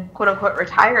been quote unquote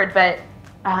retired, but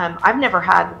I've never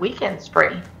had weekends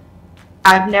free.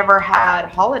 I've never had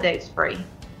holidays free.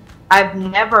 I've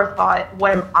never thought,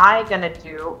 what am I going to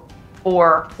do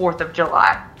for 4th of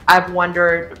July? I've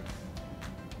wondered,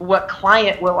 what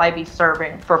client will I be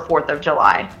serving for 4th of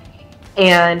July?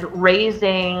 And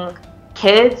raising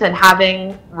kids and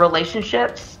having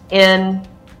relationships in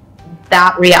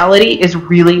that reality is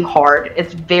really hard.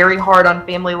 It's very hard on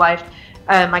family life.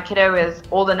 My kiddo is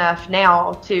old enough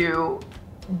now to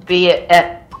be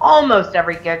at almost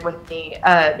every gig with me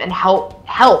and help.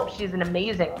 She's an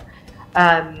amazing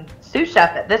sous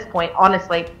chef at this point,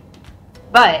 honestly.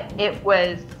 But it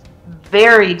was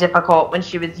very difficult when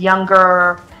she was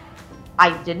younger.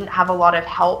 I didn't have a lot of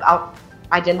help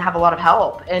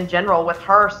in general with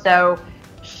her. So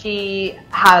she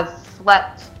has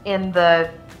slept in the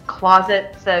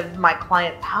closets of my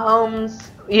clients'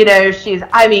 homes. You know, she's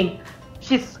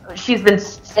been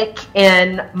sick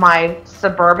in my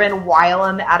Suburban while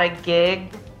I'm at a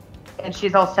gig, and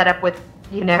she's all set up with,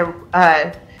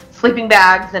 sleeping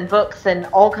bags and books and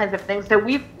all kinds of things. So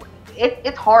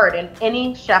it's hard, and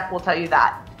any chef will tell you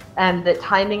that. The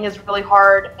timing is really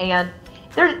hard, and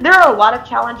there are a lot of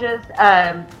challenges.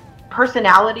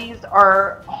 Personalities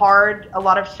are hard. A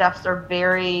lot of chefs are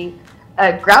very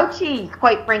grouchy,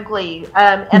 quite frankly.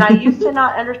 And I used to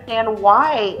not understand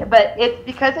why, but it's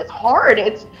because it's hard.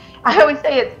 I always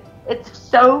say it's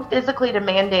so physically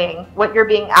demanding what you're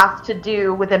being asked to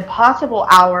do with impossible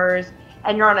hours,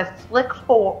 and you're on a slick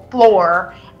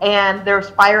floor, and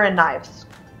there's fire and knives.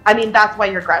 I mean, that's why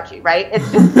you're grouchy, right?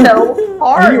 It's just so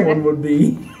hard. Anyone would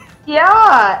be.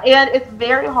 Yeah, and it's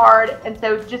very hard, and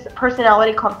so just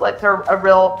personality conflicts are a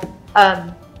real,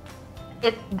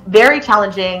 it's very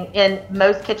challenging in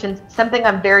most kitchens. Something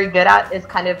I'm very good at is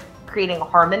kind of creating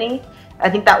harmony. I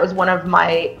think that was one of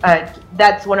my,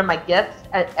 that's one of my gifts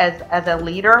as a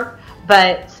leader,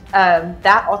 but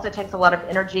that also takes a lot of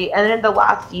energy. And in the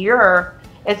last year,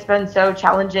 it's been so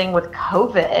challenging with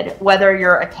COVID, whether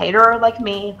you're a caterer like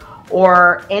me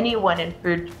or anyone in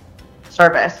food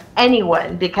service,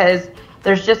 anyone, because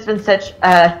there's just been such,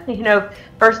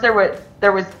 first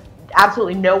there was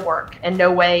absolutely no work and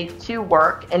no way to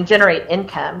work and generate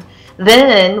income.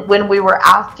 Then when we were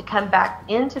asked to come back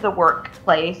into the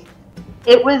workplace,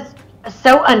 it was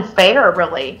so unfair,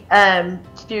 really,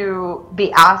 to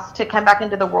be asked to come back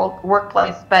into the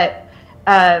workplace, but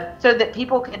so that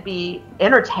people could be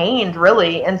entertained,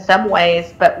 really, in some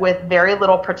ways, but with very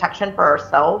little protection for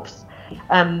ourselves,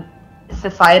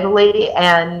 societally,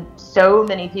 and so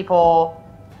many people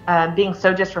being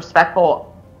so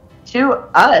disrespectful to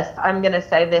us. I'm going to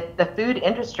say that the food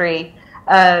industry,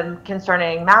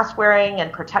 concerning mask wearing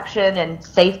and protection and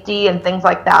safety and things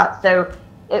like that. So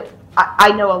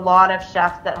I know a lot of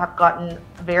chefs that have gotten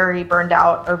very burned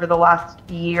out over the last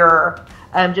year,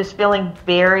 just feeling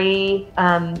very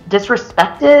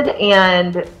disrespected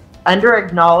and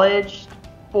under-acknowledged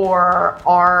for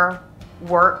our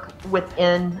work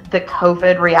within the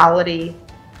COVID reality,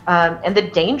 and the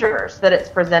dangers that it's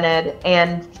presented,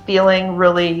 and feeling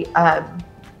really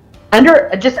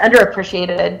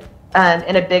underappreciated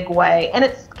in a big way. And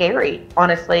it's scary,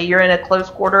 honestly. You're in a close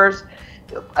quarters.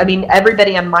 I mean,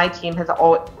 everybody on my team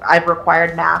I've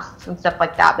required masks and stuff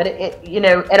like that. But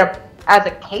as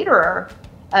a caterer,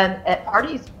 at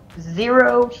parties,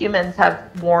 0 humans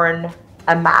have worn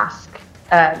a mask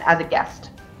as a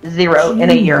guest. 0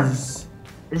 in a year.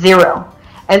 0.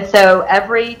 And so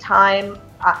every time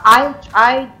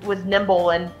I was nimble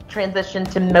and transitioned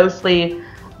to mostly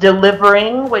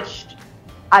delivering, which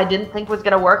I didn't think was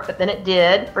going to work, but then it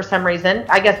did for some reason.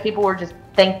 I guess people were just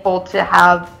thankful to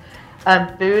have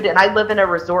food. And I live in a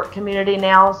resort community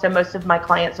now, so most of my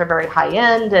clients are very high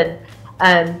end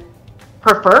and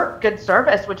prefer good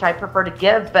service, which I prefer to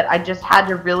give. But I just had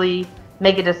to really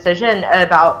make a decision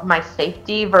about my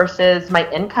safety versus my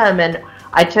income, and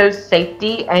I chose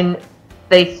safety, and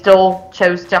they still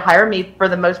chose to hire me for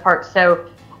the most part. So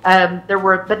there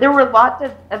were lots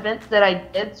of events that I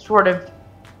did sort of,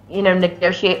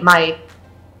 negotiate my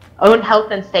own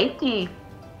health and safety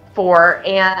for,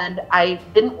 and I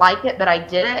didn't like it, but I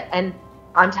did it. And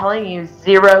I'm telling you,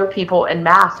 0 people in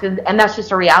masks, and that's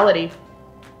just a reality,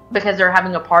 because they're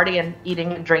having a party and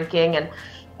eating and drinking,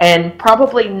 and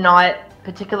probably not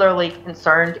particularly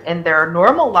concerned in their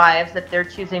normal lives if they're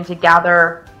choosing to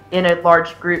gather in a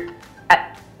large group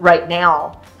right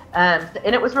now. And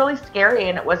it was really scary,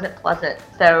 and it wasn't pleasant.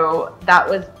 So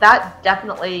that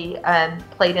definitely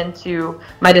played into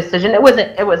my decision. It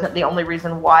wasn't the only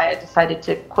reason why I decided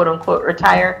to quote unquote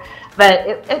retire, but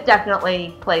it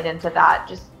definitely played into that.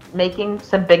 Just making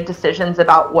some big decisions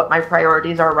about what my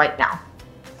priorities are right now.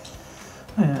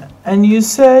 Yeah. And you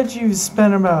said you've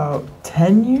spent about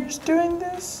 10 years doing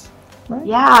this, right?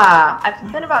 Yeah, I've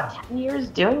spent about 10 years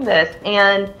doing this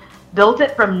and built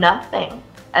it from nothing.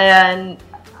 And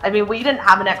I mean, we didn't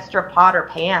have an extra pot or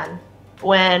pan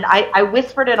when I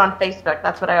whispered it on Facebook.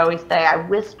 That's what I always say. I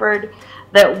whispered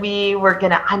that we were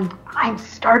I'm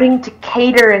starting to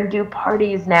cater and do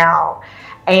parties now.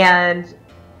 And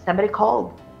somebody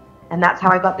called And that's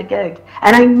how I got the gig.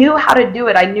 And I knew how to do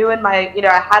it. I knew in my,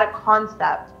 I had a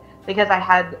concept because I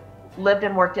had lived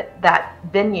and worked at that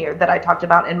venue that I talked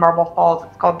about in Marble Falls.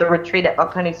 It's called The Retreat at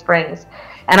Balcony Springs.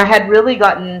 And I had really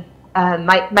gotten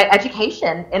my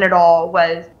education in it all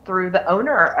was through the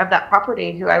owner of that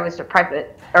property, who I was a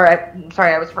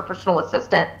professional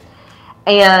assistant.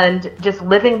 And just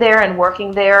living there and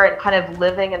working there and kind of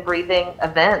living and breathing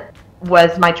events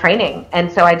was my training.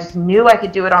 And so I just knew I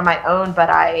could do it on my own, but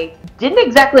I didn't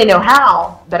exactly know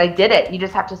how, but I did it. You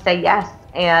just have to say yes.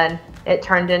 And it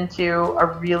turned into a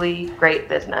really great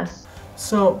business.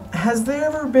 So has there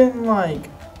ever been like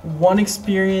one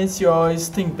experience you always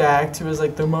think back to as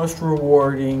like the most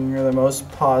rewarding or the most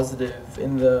positive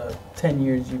in the 10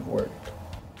 years you've worked?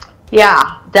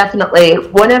 Yeah, definitely.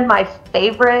 One of my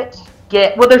favorite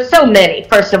well, there's so many,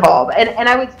 first of all. And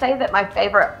I would say that my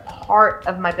favorite part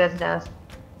of my business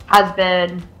has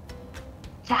been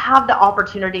to have the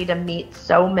opportunity to meet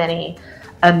so many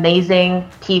amazing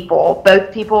people, both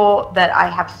people that I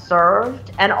have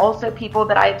served and also people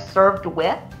that I've served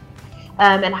with,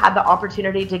 and had the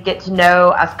opportunity to get to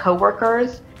know as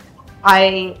coworkers.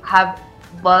 I have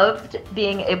loved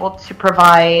being able to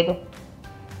provide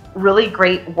really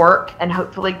great work and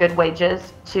hopefully good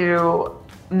wages to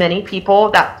many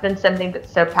people. That's been something that's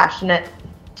so passionate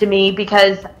to me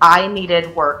because I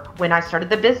needed work when I started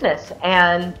the business.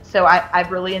 And so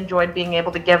I've really enjoyed being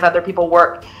able to give other people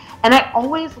work. And I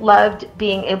always loved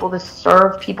being able to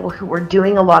serve people who were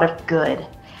doing a lot of good.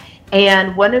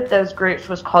 And one of those groups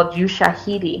was called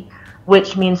Ushahidi,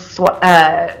 which means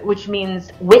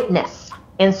witness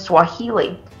in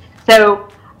Swahili. So,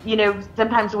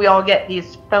 sometimes we all get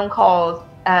these phone calls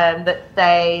that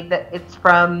say that it's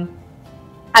from,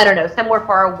 I don't know, somewhere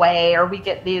far away, or we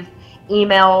get these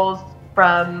emails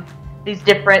from these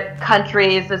different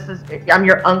countries. I'm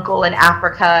your uncle in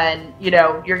Africa, and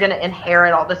you're going to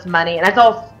inherit all this money, and it's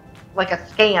all like a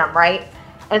scam, right?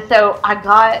 And so I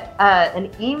got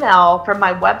an email from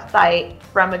my website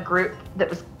from a group that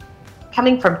was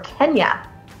coming from Kenya,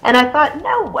 and I thought,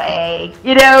 no way,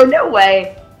 no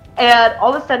way. And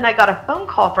all of a sudden I got a phone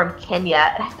call from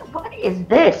Kenya, and I said, what is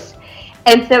this?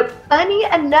 And so funny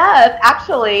enough,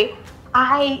 actually,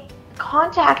 I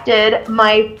contacted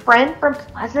my friend from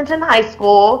Pleasanton High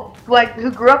School,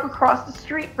 who grew up across the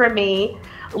street from me,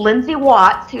 Lindsay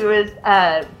Watts, who is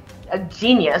a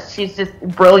genius. She's just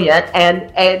brilliant,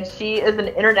 and she is an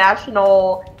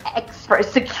international expert,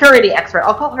 security expert.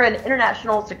 I'll call her an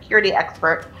international security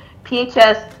expert,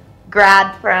 PHS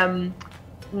grad from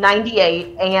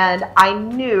 98, and I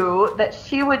knew that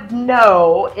she would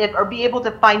know or be able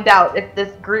to find out if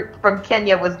this group from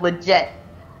Kenya was legit.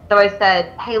 So I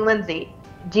said, hey, Lindsay,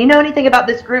 do you know anything about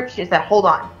this group? She said, hold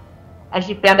on. And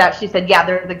she found out, she said, yeah,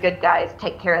 they're the good guys.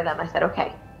 Take care of them. I said,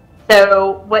 okay.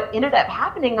 So what ended up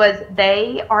happening was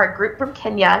they are a group from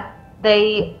Kenya.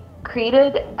 They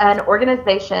created an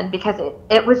organization because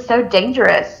it was so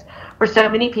dangerous for so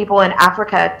many people in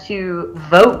Africa to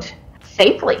vote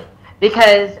safely,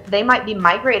 because they might be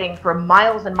migrating for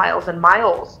miles and miles and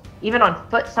miles, even on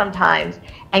foot sometimes,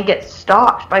 and get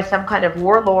stopped by some kind of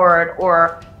warlord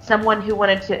or someone who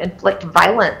wanted to inflict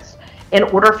violence in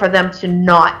order for them to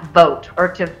not vote, or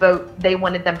to vote, they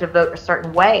wanted them to vote a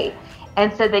certain way.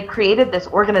 And so they created this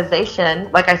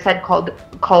organization, like I said, called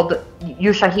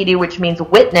Ushahidi, which means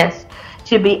witness,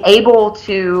 to be able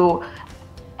to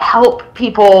help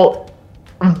people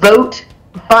vote,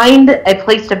 find a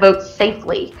place to vote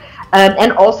safely.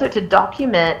 And also to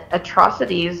document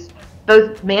atrocities,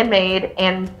 both man-made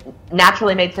and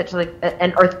naturally made, such as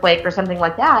an earthquake or something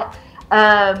like that,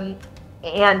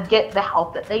 and get the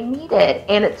help that they needed.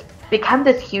 And it's become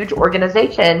this huge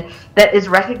organization that is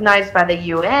recognized by the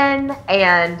UN,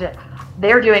 and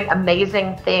they're doing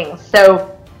amazing things.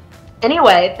 So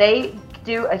anyway, they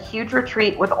do a huge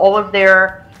retreat with all of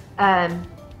their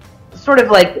sort of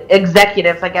like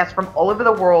executives, I guess, from all over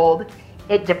the world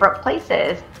at different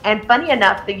places. And funny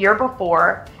enough, the year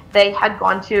before, they had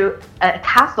gone to a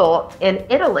castle in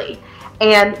Italy.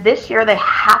 And this year they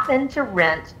happened to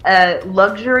rent a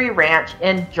luxury ranch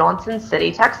in Johnson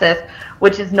City, Texas,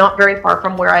 which is not very far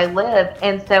from where I live.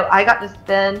 And so I got to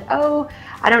spend,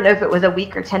 I don't know if it was a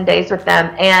week or 10 days with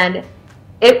them. And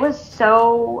it was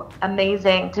so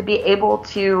amazing to be able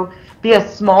to be a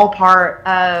small part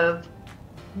of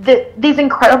these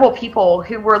incredible people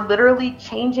who were literally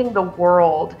changing the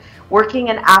world, working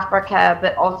in Africa,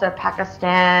 but also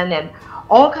Pakistan and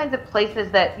all kinds of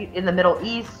places that in the Middle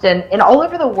East and all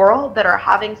over the world that are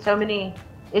having so many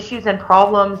issues and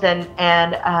problems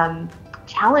and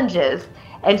challenges.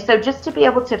 And so just to be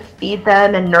able to feed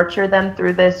them and nurture them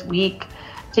through this week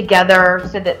together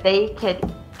so that they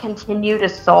could continue to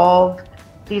solve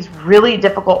these really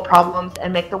difficult problems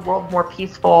and make the world more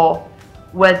peaceful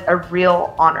was a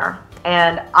real honor.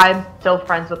 And I'm still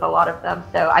friends with a lot of them.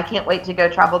 So I can't wait to go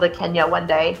travel to Kenya one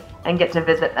day and get to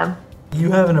visit them.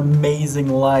 You have an amazing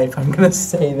life. I'm going to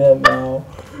say that now.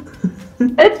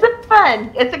 It's been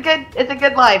fun. It's a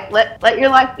good life. Let your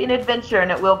life be an adventure,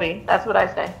 and it will be. That's what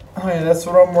I say. Oh yeah, that's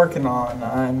what I'm working on.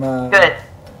 I'm Good.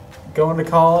 going to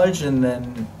college, and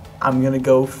then I'm going to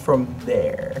go from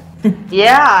there.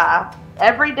 Yeah.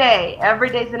 Every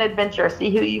day's an adventure. See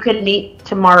who you can meet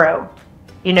tomorrow.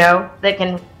 You know, they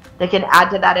can add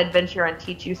to that adventure and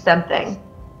teach you something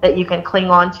that you can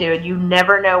cling on to, and you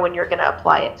never know when you're going to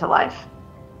apply it to life.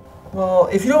 Well,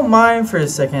 if you don't mind for a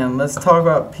second, let's talk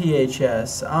about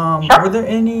PHS. Sure. Were there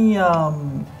any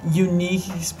unique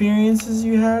experiences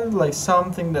you had? Like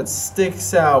something that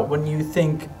sticks out when you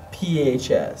think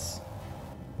PHS?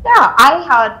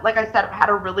 Yeah, like I said, I had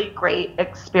a really great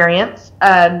experience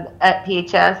at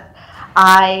PHS.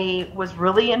 I was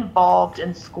really involved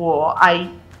in school. I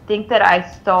think that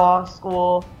I saw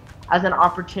school as an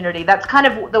opportunity. That's kind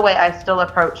of the way I still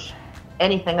approach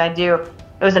anything I do.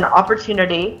 It was an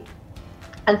opportunity,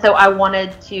 and so I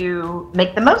wanted to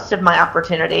make the most of my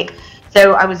opportunity.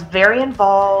 So I was very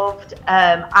involved.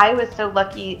 I was so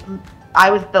lucky. I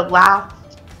was the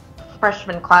last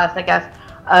freshman class, I guess,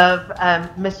 of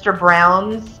Mr.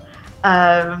 Brown's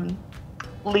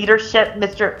leadership.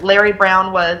 Mr. Larry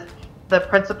Brown was the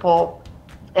principal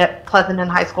at Pleasanton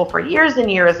High School for years and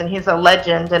years, and he's a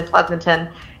legend in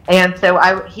Pleasanton. And so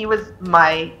he was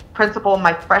my principal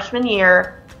my freshman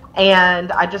year,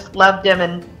 and I just loved him.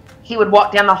 And he would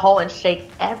walk down the hall and shake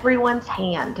everyone's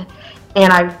hand.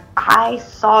 And I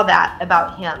saw that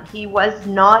about him. He was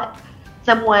not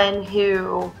someone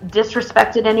who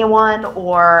disrespected anyone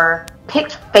or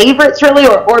picked favorites really,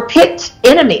 or picked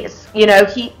enemies. You know,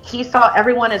 he saw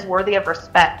everyone as worthy of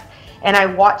respect. And I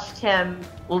watched him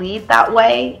lead that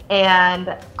way,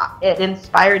 and it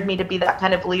inspired me to be that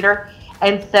kind of leader.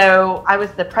 And so I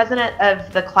was the president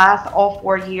of the class all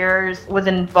 4 years, was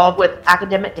involved with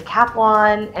academic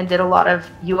decathlon, and did a lot of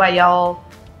UIL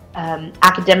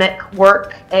academic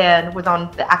work, and was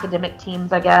on the academic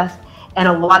teams, I guess, and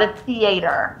a lot of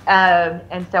theater.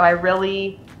 And so I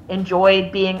really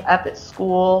enjoyed being up at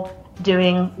school,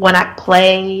 doing one-act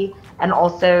play, and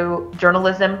also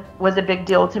journalism was a big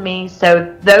deal to me.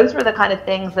 So those were the kind of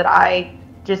things that I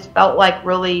just felt like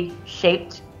really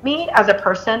shaped me as a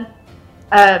person.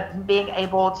 Being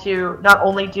able to not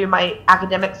only do my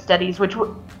academic studies, which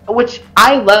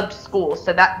I loved school,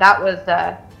 so that was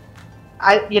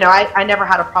I never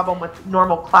had a problem with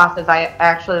normal classes. I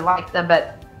actually liked them,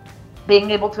 but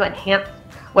being able to enhance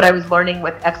what I was learning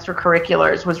with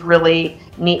extracurriculars was really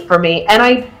neat for me. And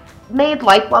I made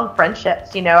lifelong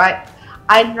friendships. You know,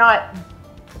 I'm not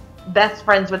best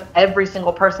friends with every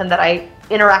single person that I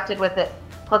interacted with at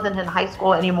Pleasanton High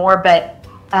School anymore, but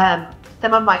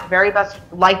some of my very best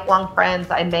lifelong friends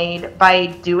I made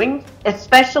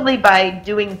especially by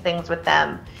doing things with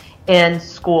them in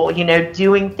school, you know,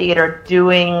 doing theater,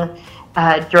 doing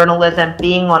journalism,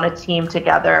 being on a team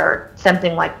together,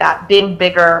 something like that, being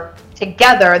bigger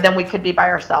together than we could be by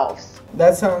ourselves.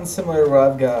 That sounds similar to what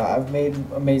I've got. I've made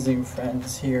amazing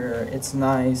friends here. It's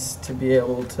nice to be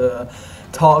able to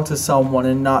talk to someone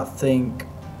and not think,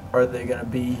 are they going to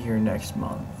be here next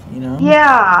month, you know?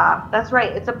 Yeah, that's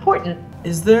right. It's important.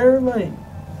 Is there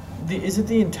is it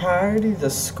the entirety of the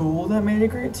school that made it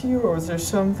great to you, or was there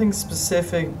something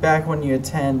specific back when you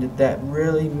attended that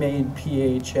really made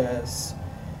PHS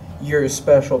your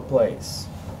special place?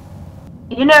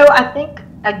 You know, I think,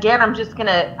 again,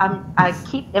 I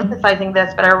keep emphasizing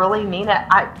this, but I really mean it.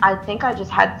 I think I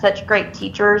just had such great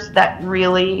teachers that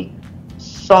really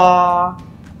saw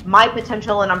my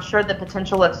potential, and I'm sure the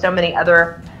potential of so many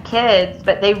other kids,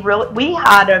 but we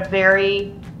had a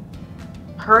very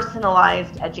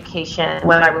personalized education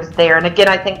when I was there. And again,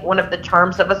 I think one of the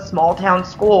terms of a small town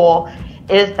school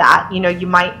is that, you know, you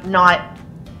might not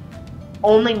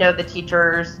only know the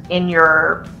teachers in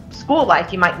your school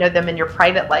life, you might know them in your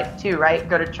private life too, right?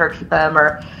 Go to church with them,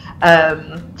 or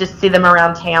just see them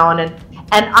around town. And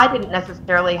I didn't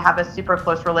necessarily have a super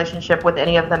close relationship with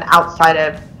any of them outside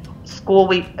of school.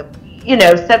 We, you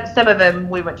know, some of them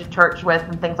we went to church with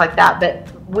and things like that,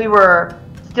 but we were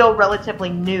still relatively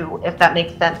new, if that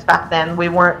makes sense. Back then, we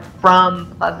weren't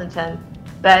from Pleasanton,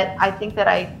 but I think that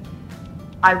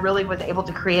I really was able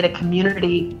to create a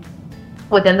community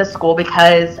within the school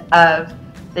because of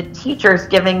the teachers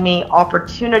giving me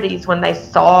opportunities when they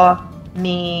saw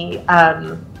me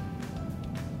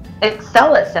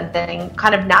excel at something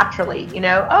kind of naturally,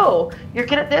 oh, you're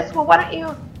good at this, well, why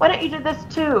don't you do this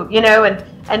too,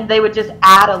 and they would just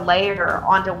add a layer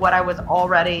onto what I was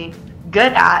already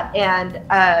good at, and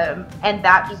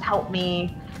that just helped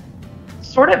me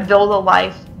sort of build a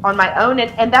life on my own,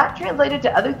 and that translated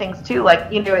to other things too, like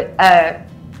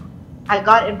I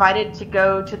got invited to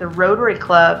go to the Rotary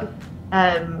Club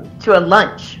to a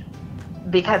lunch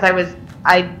because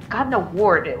I got an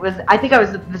award. I think I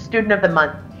was the student of the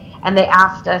month, and they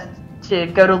asked us to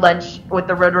go to lunch with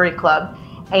the Rotary Club,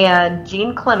 and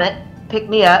Jean Clement picked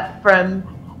me up from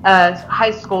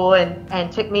high school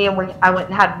and took me, and I went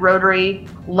and had Rotary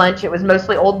lunch. It was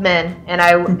mostly old men,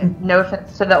 and no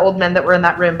offense to the old men that were in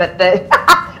that room, but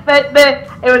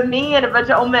it was me and a bunch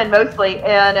of old men mostly,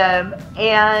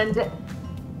 and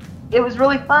it was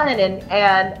really fun,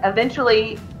 and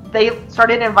eventually they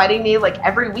started inviting me like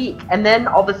every week, and then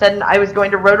all of a sudden I was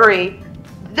going to Rotary.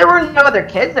 There were no other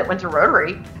kids that went to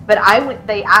Rotary, but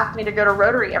they asked me to go to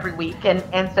Rotary every week,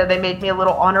 and so they made me a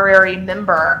little honorary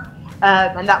member,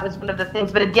 and that was one of the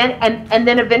things. But again, and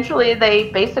then eventually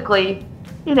they basically,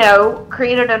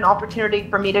 created an opportunity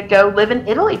for me to go live in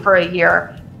Italy for a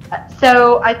year.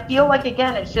 So I feel like,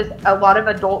 again, it's just a lot of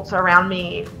adults around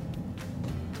me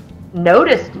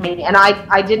noticed me, and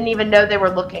I didn't even know they were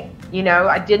looking.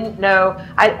 I didn't know.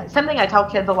 Something I tell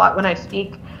kids a lot when I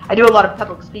speak. I do a lot of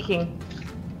public speaking,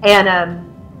 and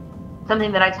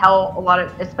something that I tell a lot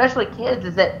of, especially kids,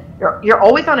 is that you're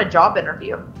always on a job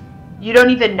interview. You don't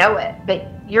even know it, but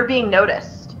you're being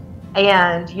noticed,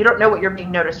 and you don't know what you're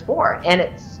being noticed for. And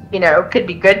it's could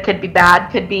be good, could be bad,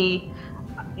 could be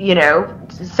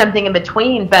something in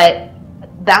between, but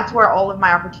that's where all of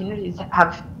my opportunities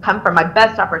have come from. My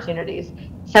best opportunities.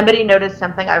 Somebody noticed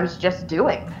something I was just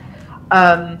doing,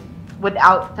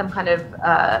 without some kind of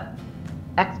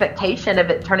expectation of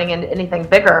it turning into anything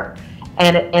bigger,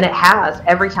 and it has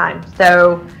every time.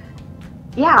 So,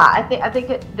 yeah, I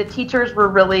think the teachers were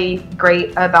really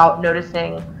great about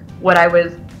noticing what I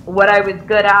was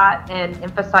good at and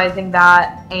emphasizing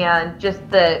that, and just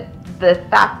the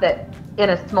fact that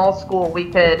in a small school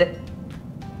we could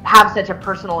have such a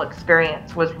personal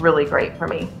experience was really great for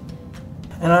me.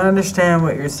 And I understand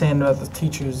what you're saying about the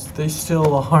teachers. They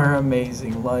still are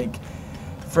amazing. Like,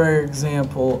 for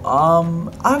example,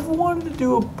 I've wanted to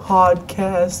do a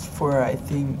podcast for, I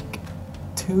think,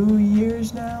 2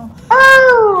 years now.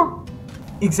 Oh!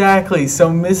 Exactly. So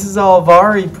Mrs.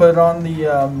 Alvari put on the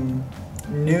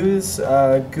news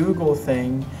Google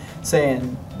thing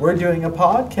saying, we're doing a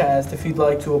podcast. If you'd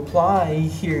like to apply,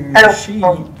 here's the sheet.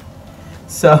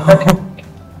 So...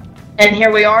 And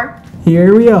here we are?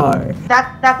 Here we are.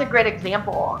 That's a great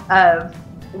example of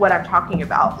what I'm talking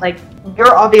about. Like,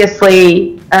 you're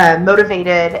obviously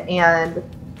motivated and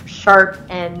sharp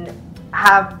and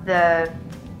have the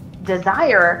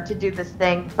desire to do this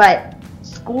thing, but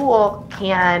school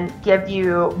can give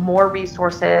you more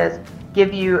resources,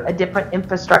 give you a different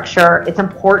infrastructure. It's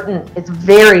important. It's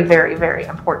very, very, very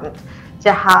important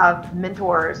to have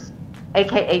mentors,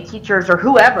 aka teachers or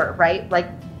whoever, right? Like,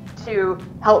 to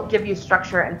help give you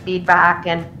structure and feedback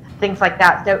and things like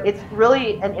that. So it's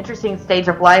really an interesting stage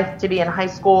of life to be in high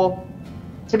school,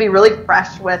 to be really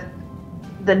fresh with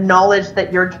the knowledge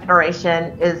that your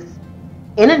generation is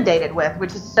inundated with,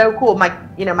 which is so cool.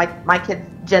 My kids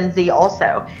Gen Z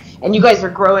also, and you guys are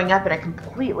growing up in a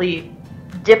completely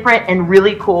different and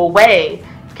really cool way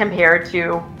compared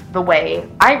to the way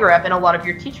I grew up and a lot of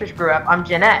your teachers grew up. I'm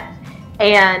Gen X.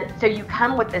 And so you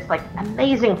come with this like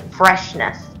amazing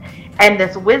freshness and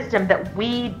this wisdom that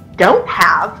we don't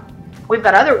have. We've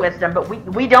got other wisdom, but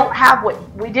we don't have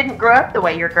we didn't grow up the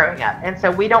way you're growing up. And so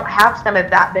we don't have some of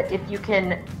that. But if you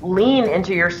can lean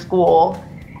into your school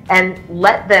and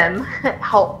let them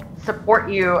help support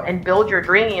you and build your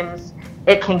dreams,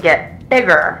 it can get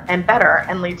bigger and better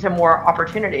and lead to more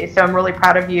opportunities. So I'm really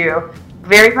proud of you.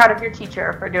 Very proud of your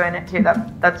teacher for doing it too.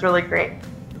 That's really great.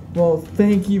 Well,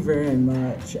 thank you very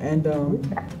much. And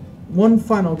one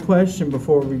final question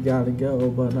before we gotta go,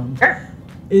 but Sure.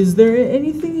 Is there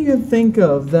anything you can think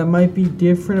of that might be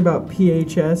different about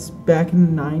PHS back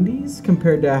in the 90s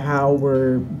compared to how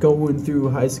we're going through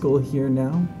high school here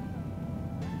now?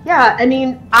 Yeah, I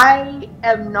mean, I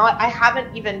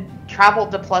haven't even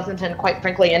traveled to Pleasanton, quite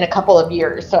frankly, in a couple of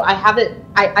years. So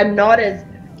I'm not as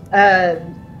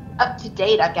up to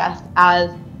date, I guess,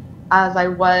 as I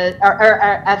was, or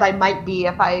as I might be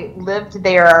if I lived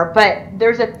there. But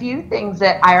there's a few things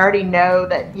that I already know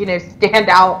that, stand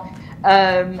out,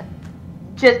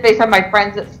 just based on my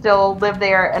friends that still live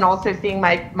there and also seeing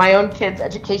my own kids'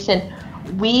 education.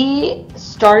 We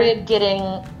started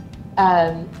getting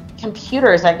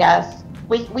computers, I guess,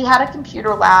 we had a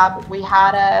computer lab. We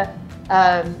had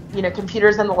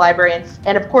computers in the library,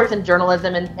 and of course in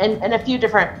journalism and a few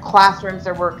different classrooms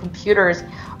there were computers.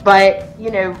 But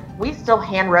we still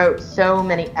hand wrote so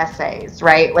many essays,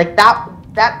 right? Like that's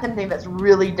something that's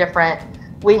really different.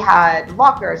 We had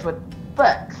lockers with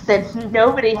books, and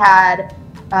nobody had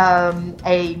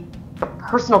a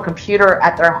personal computer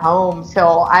at their home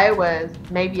till I was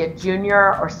maybe a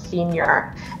junior or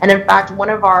senior. And in fact, one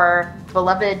of our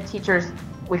beloved teachers,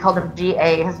 we called him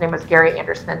GA, his name was Gary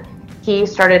Anderson. He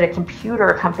started a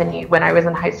computer company when I was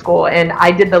in high school, and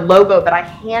I did the logo, but I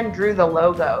hand drew the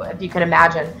logo, if you can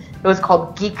imagine. It was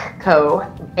called Geek Co,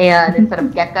 and instead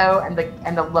of gecko, and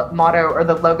the motto or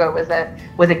the logo was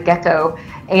a gecko.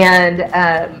 And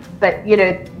but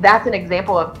that's an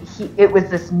example of it was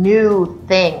this new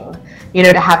thing,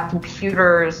 to have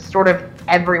computers sort of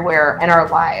everywhere in our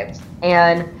lives.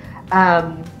 And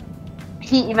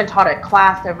he even taught a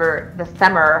class over the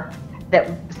summer that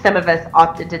some of us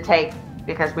opted to take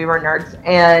because we were nerds,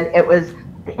 and it was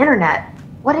the internet.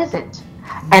 What is it?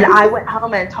 And I went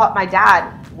home and taught my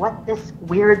dad what this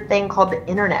weird thing called the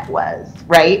internet was,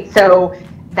 right? So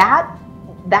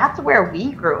that's where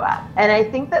we grew up. And I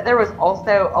think that there was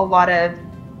also a lot of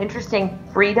interesting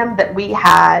freedom that we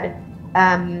had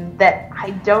that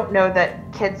I don't know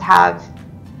that kids have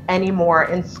anymore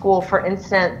in school. For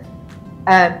instance,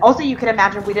 also you can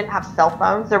imagine we didn't have cell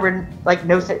phones. There were like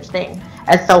no such thing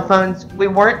as cell phones. We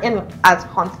weren't in as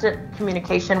constant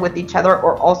communication with each other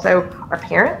or also our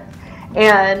parents.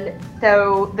 And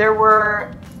so there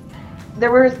was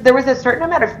a certain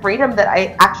amount of freedom that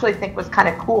I actually think was kind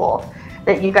of cool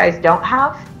that you guys don't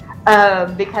have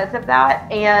because of that.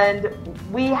 And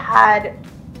we had,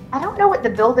 I don't know what the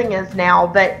building is now,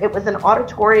 but it was an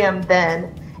auditorium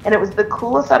then, and it was the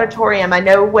coolest auditorium. I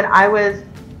know when I was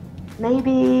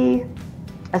maybe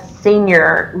a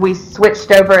senior, we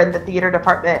switched over in the theater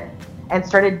department and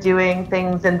started doing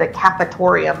things in the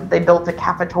cafetorium. They built a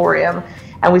cafetorium,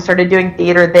 and we started doing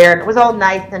theater there, and it was all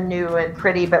nice and new and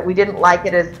pretty, but we didn't like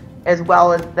it as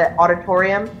well as the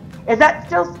auditorium. Is that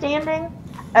still standing?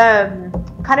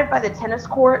 Kind of by the tennis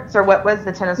courts, or what was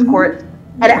the tennis courts?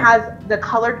 And it has the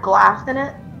colored glass in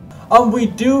it. We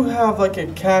do have like a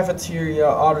cafeteria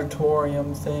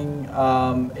auditorium thing.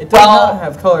 It does not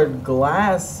have colored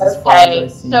glass. As far as I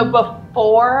see. So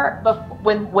before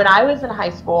when I was in high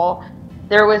school,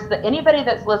 there was anybody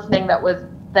that's listening that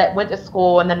went to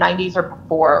school in the 90s or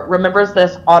before remembers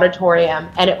this auditorium,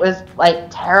 and it was like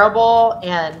terrible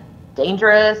and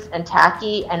dangerous and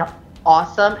tacky and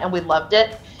awesome, and we loved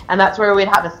it. And that's where we'd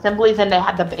have assemblies, and they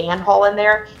had the band hall in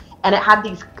there, and it had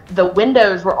the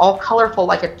windows were all colorful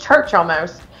like a church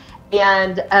almost,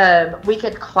 and we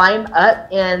could climb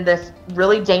up in this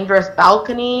really dangerous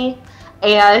balcony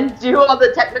and do all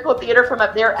the technical theater from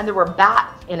up there, and there were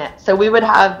bats in it. So we would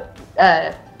have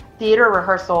theater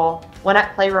rehearsal,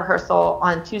 one-act play rehearsal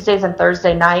on Tuesdays and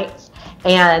Thursday nights,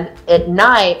 and at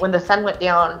night when the sun went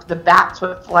down, the bats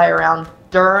would fly around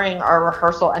during our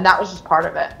rehearsal, and that was just part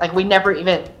of it. Like we never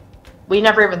even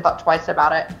thought twice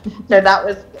about it. So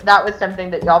that was something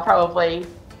that y'all probably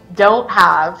don't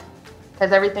have,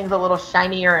 because everything's a little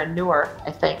shinier and newer,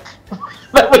 I think.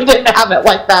 But we didn't have it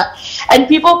like that. And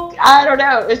people, I don't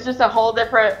know, it's just a whole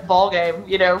different ballgame,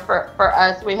 for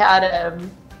us. We had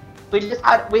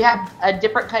we had a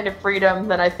different kind of freedom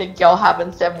than I think y'all have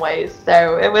in some ways.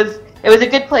 So it was a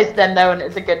good place then, though, and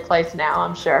it's a good place now,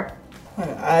 I'm sure.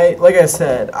 Like I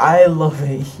said, I love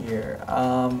it here.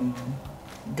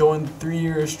 Going 3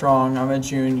 years strong. I'm a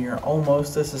junior,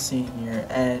 almost as a senior,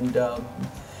 and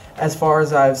as far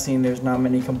as I've seen, there's not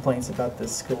many complaints about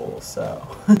this school. So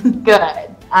good.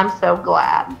 I'm so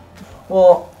glad.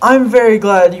 Well, I'm very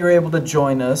glad you were able to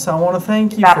join us. I want to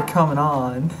thank you for coming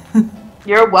on.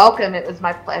 You're welcome. It was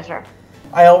my pleasure.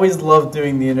 I always love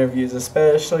doing the interviews,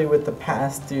 especially with the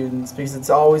past students, because it's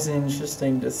always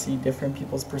interesting to see different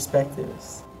people's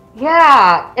perspectives.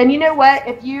 Yeah, and you know what?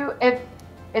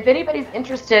 If anybody's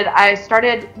interested, I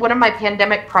started, one of my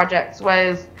pandemic projects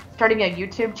was starting a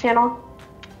YouTube channel,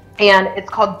 and it's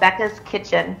called Becca's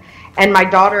Kitchen, and my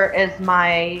daughter is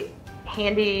my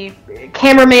handy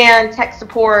cameraman, tech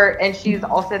support, and she's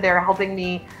also there helping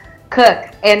me cook.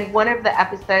 And one of the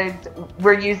episodes,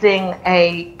 we're using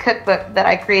a cookbook that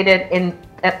I created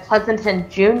at Pleasanton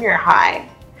Junior High,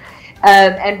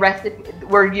 and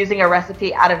we're using a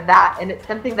recipe out of that, and it's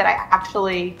something that I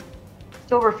actually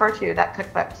still refer to, that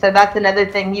cookbook. So that's another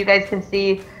thing. You guys can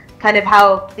see kind of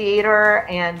how theater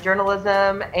and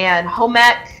journalism and home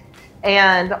ec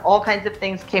and all kinds of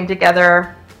things came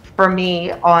together for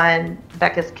me on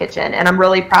Becca's Kitchen. And I'm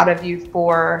really proud of you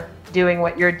for doing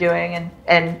what you're doing,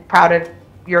 and proud of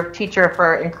your teacher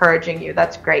for encouraging you.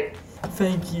 That's great.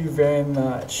 Thank you very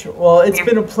much. Well, it's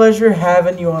been a pleasure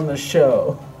having you on the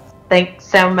show. Thanks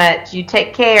so much. You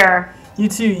take care. You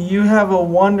too. You have a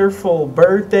wonderful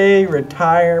birthday,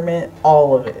 retirement,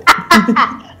 all of it.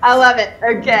 I love it.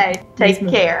 Okay. Take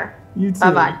care. You too.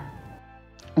 Bye-bye.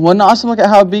 What an awesome look at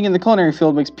how being in the culinary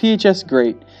field makes PHS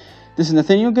great. This is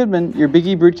Nathaniel Goodman, your Big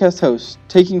E Broadcast host,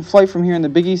 taking flight from here in the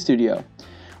Big E studio.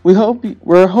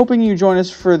 We're hoping you join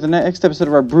us for the next episode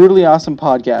of our brutally awesome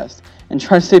podcast. And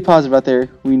try to stay positive out there.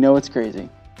 We know it's crazy.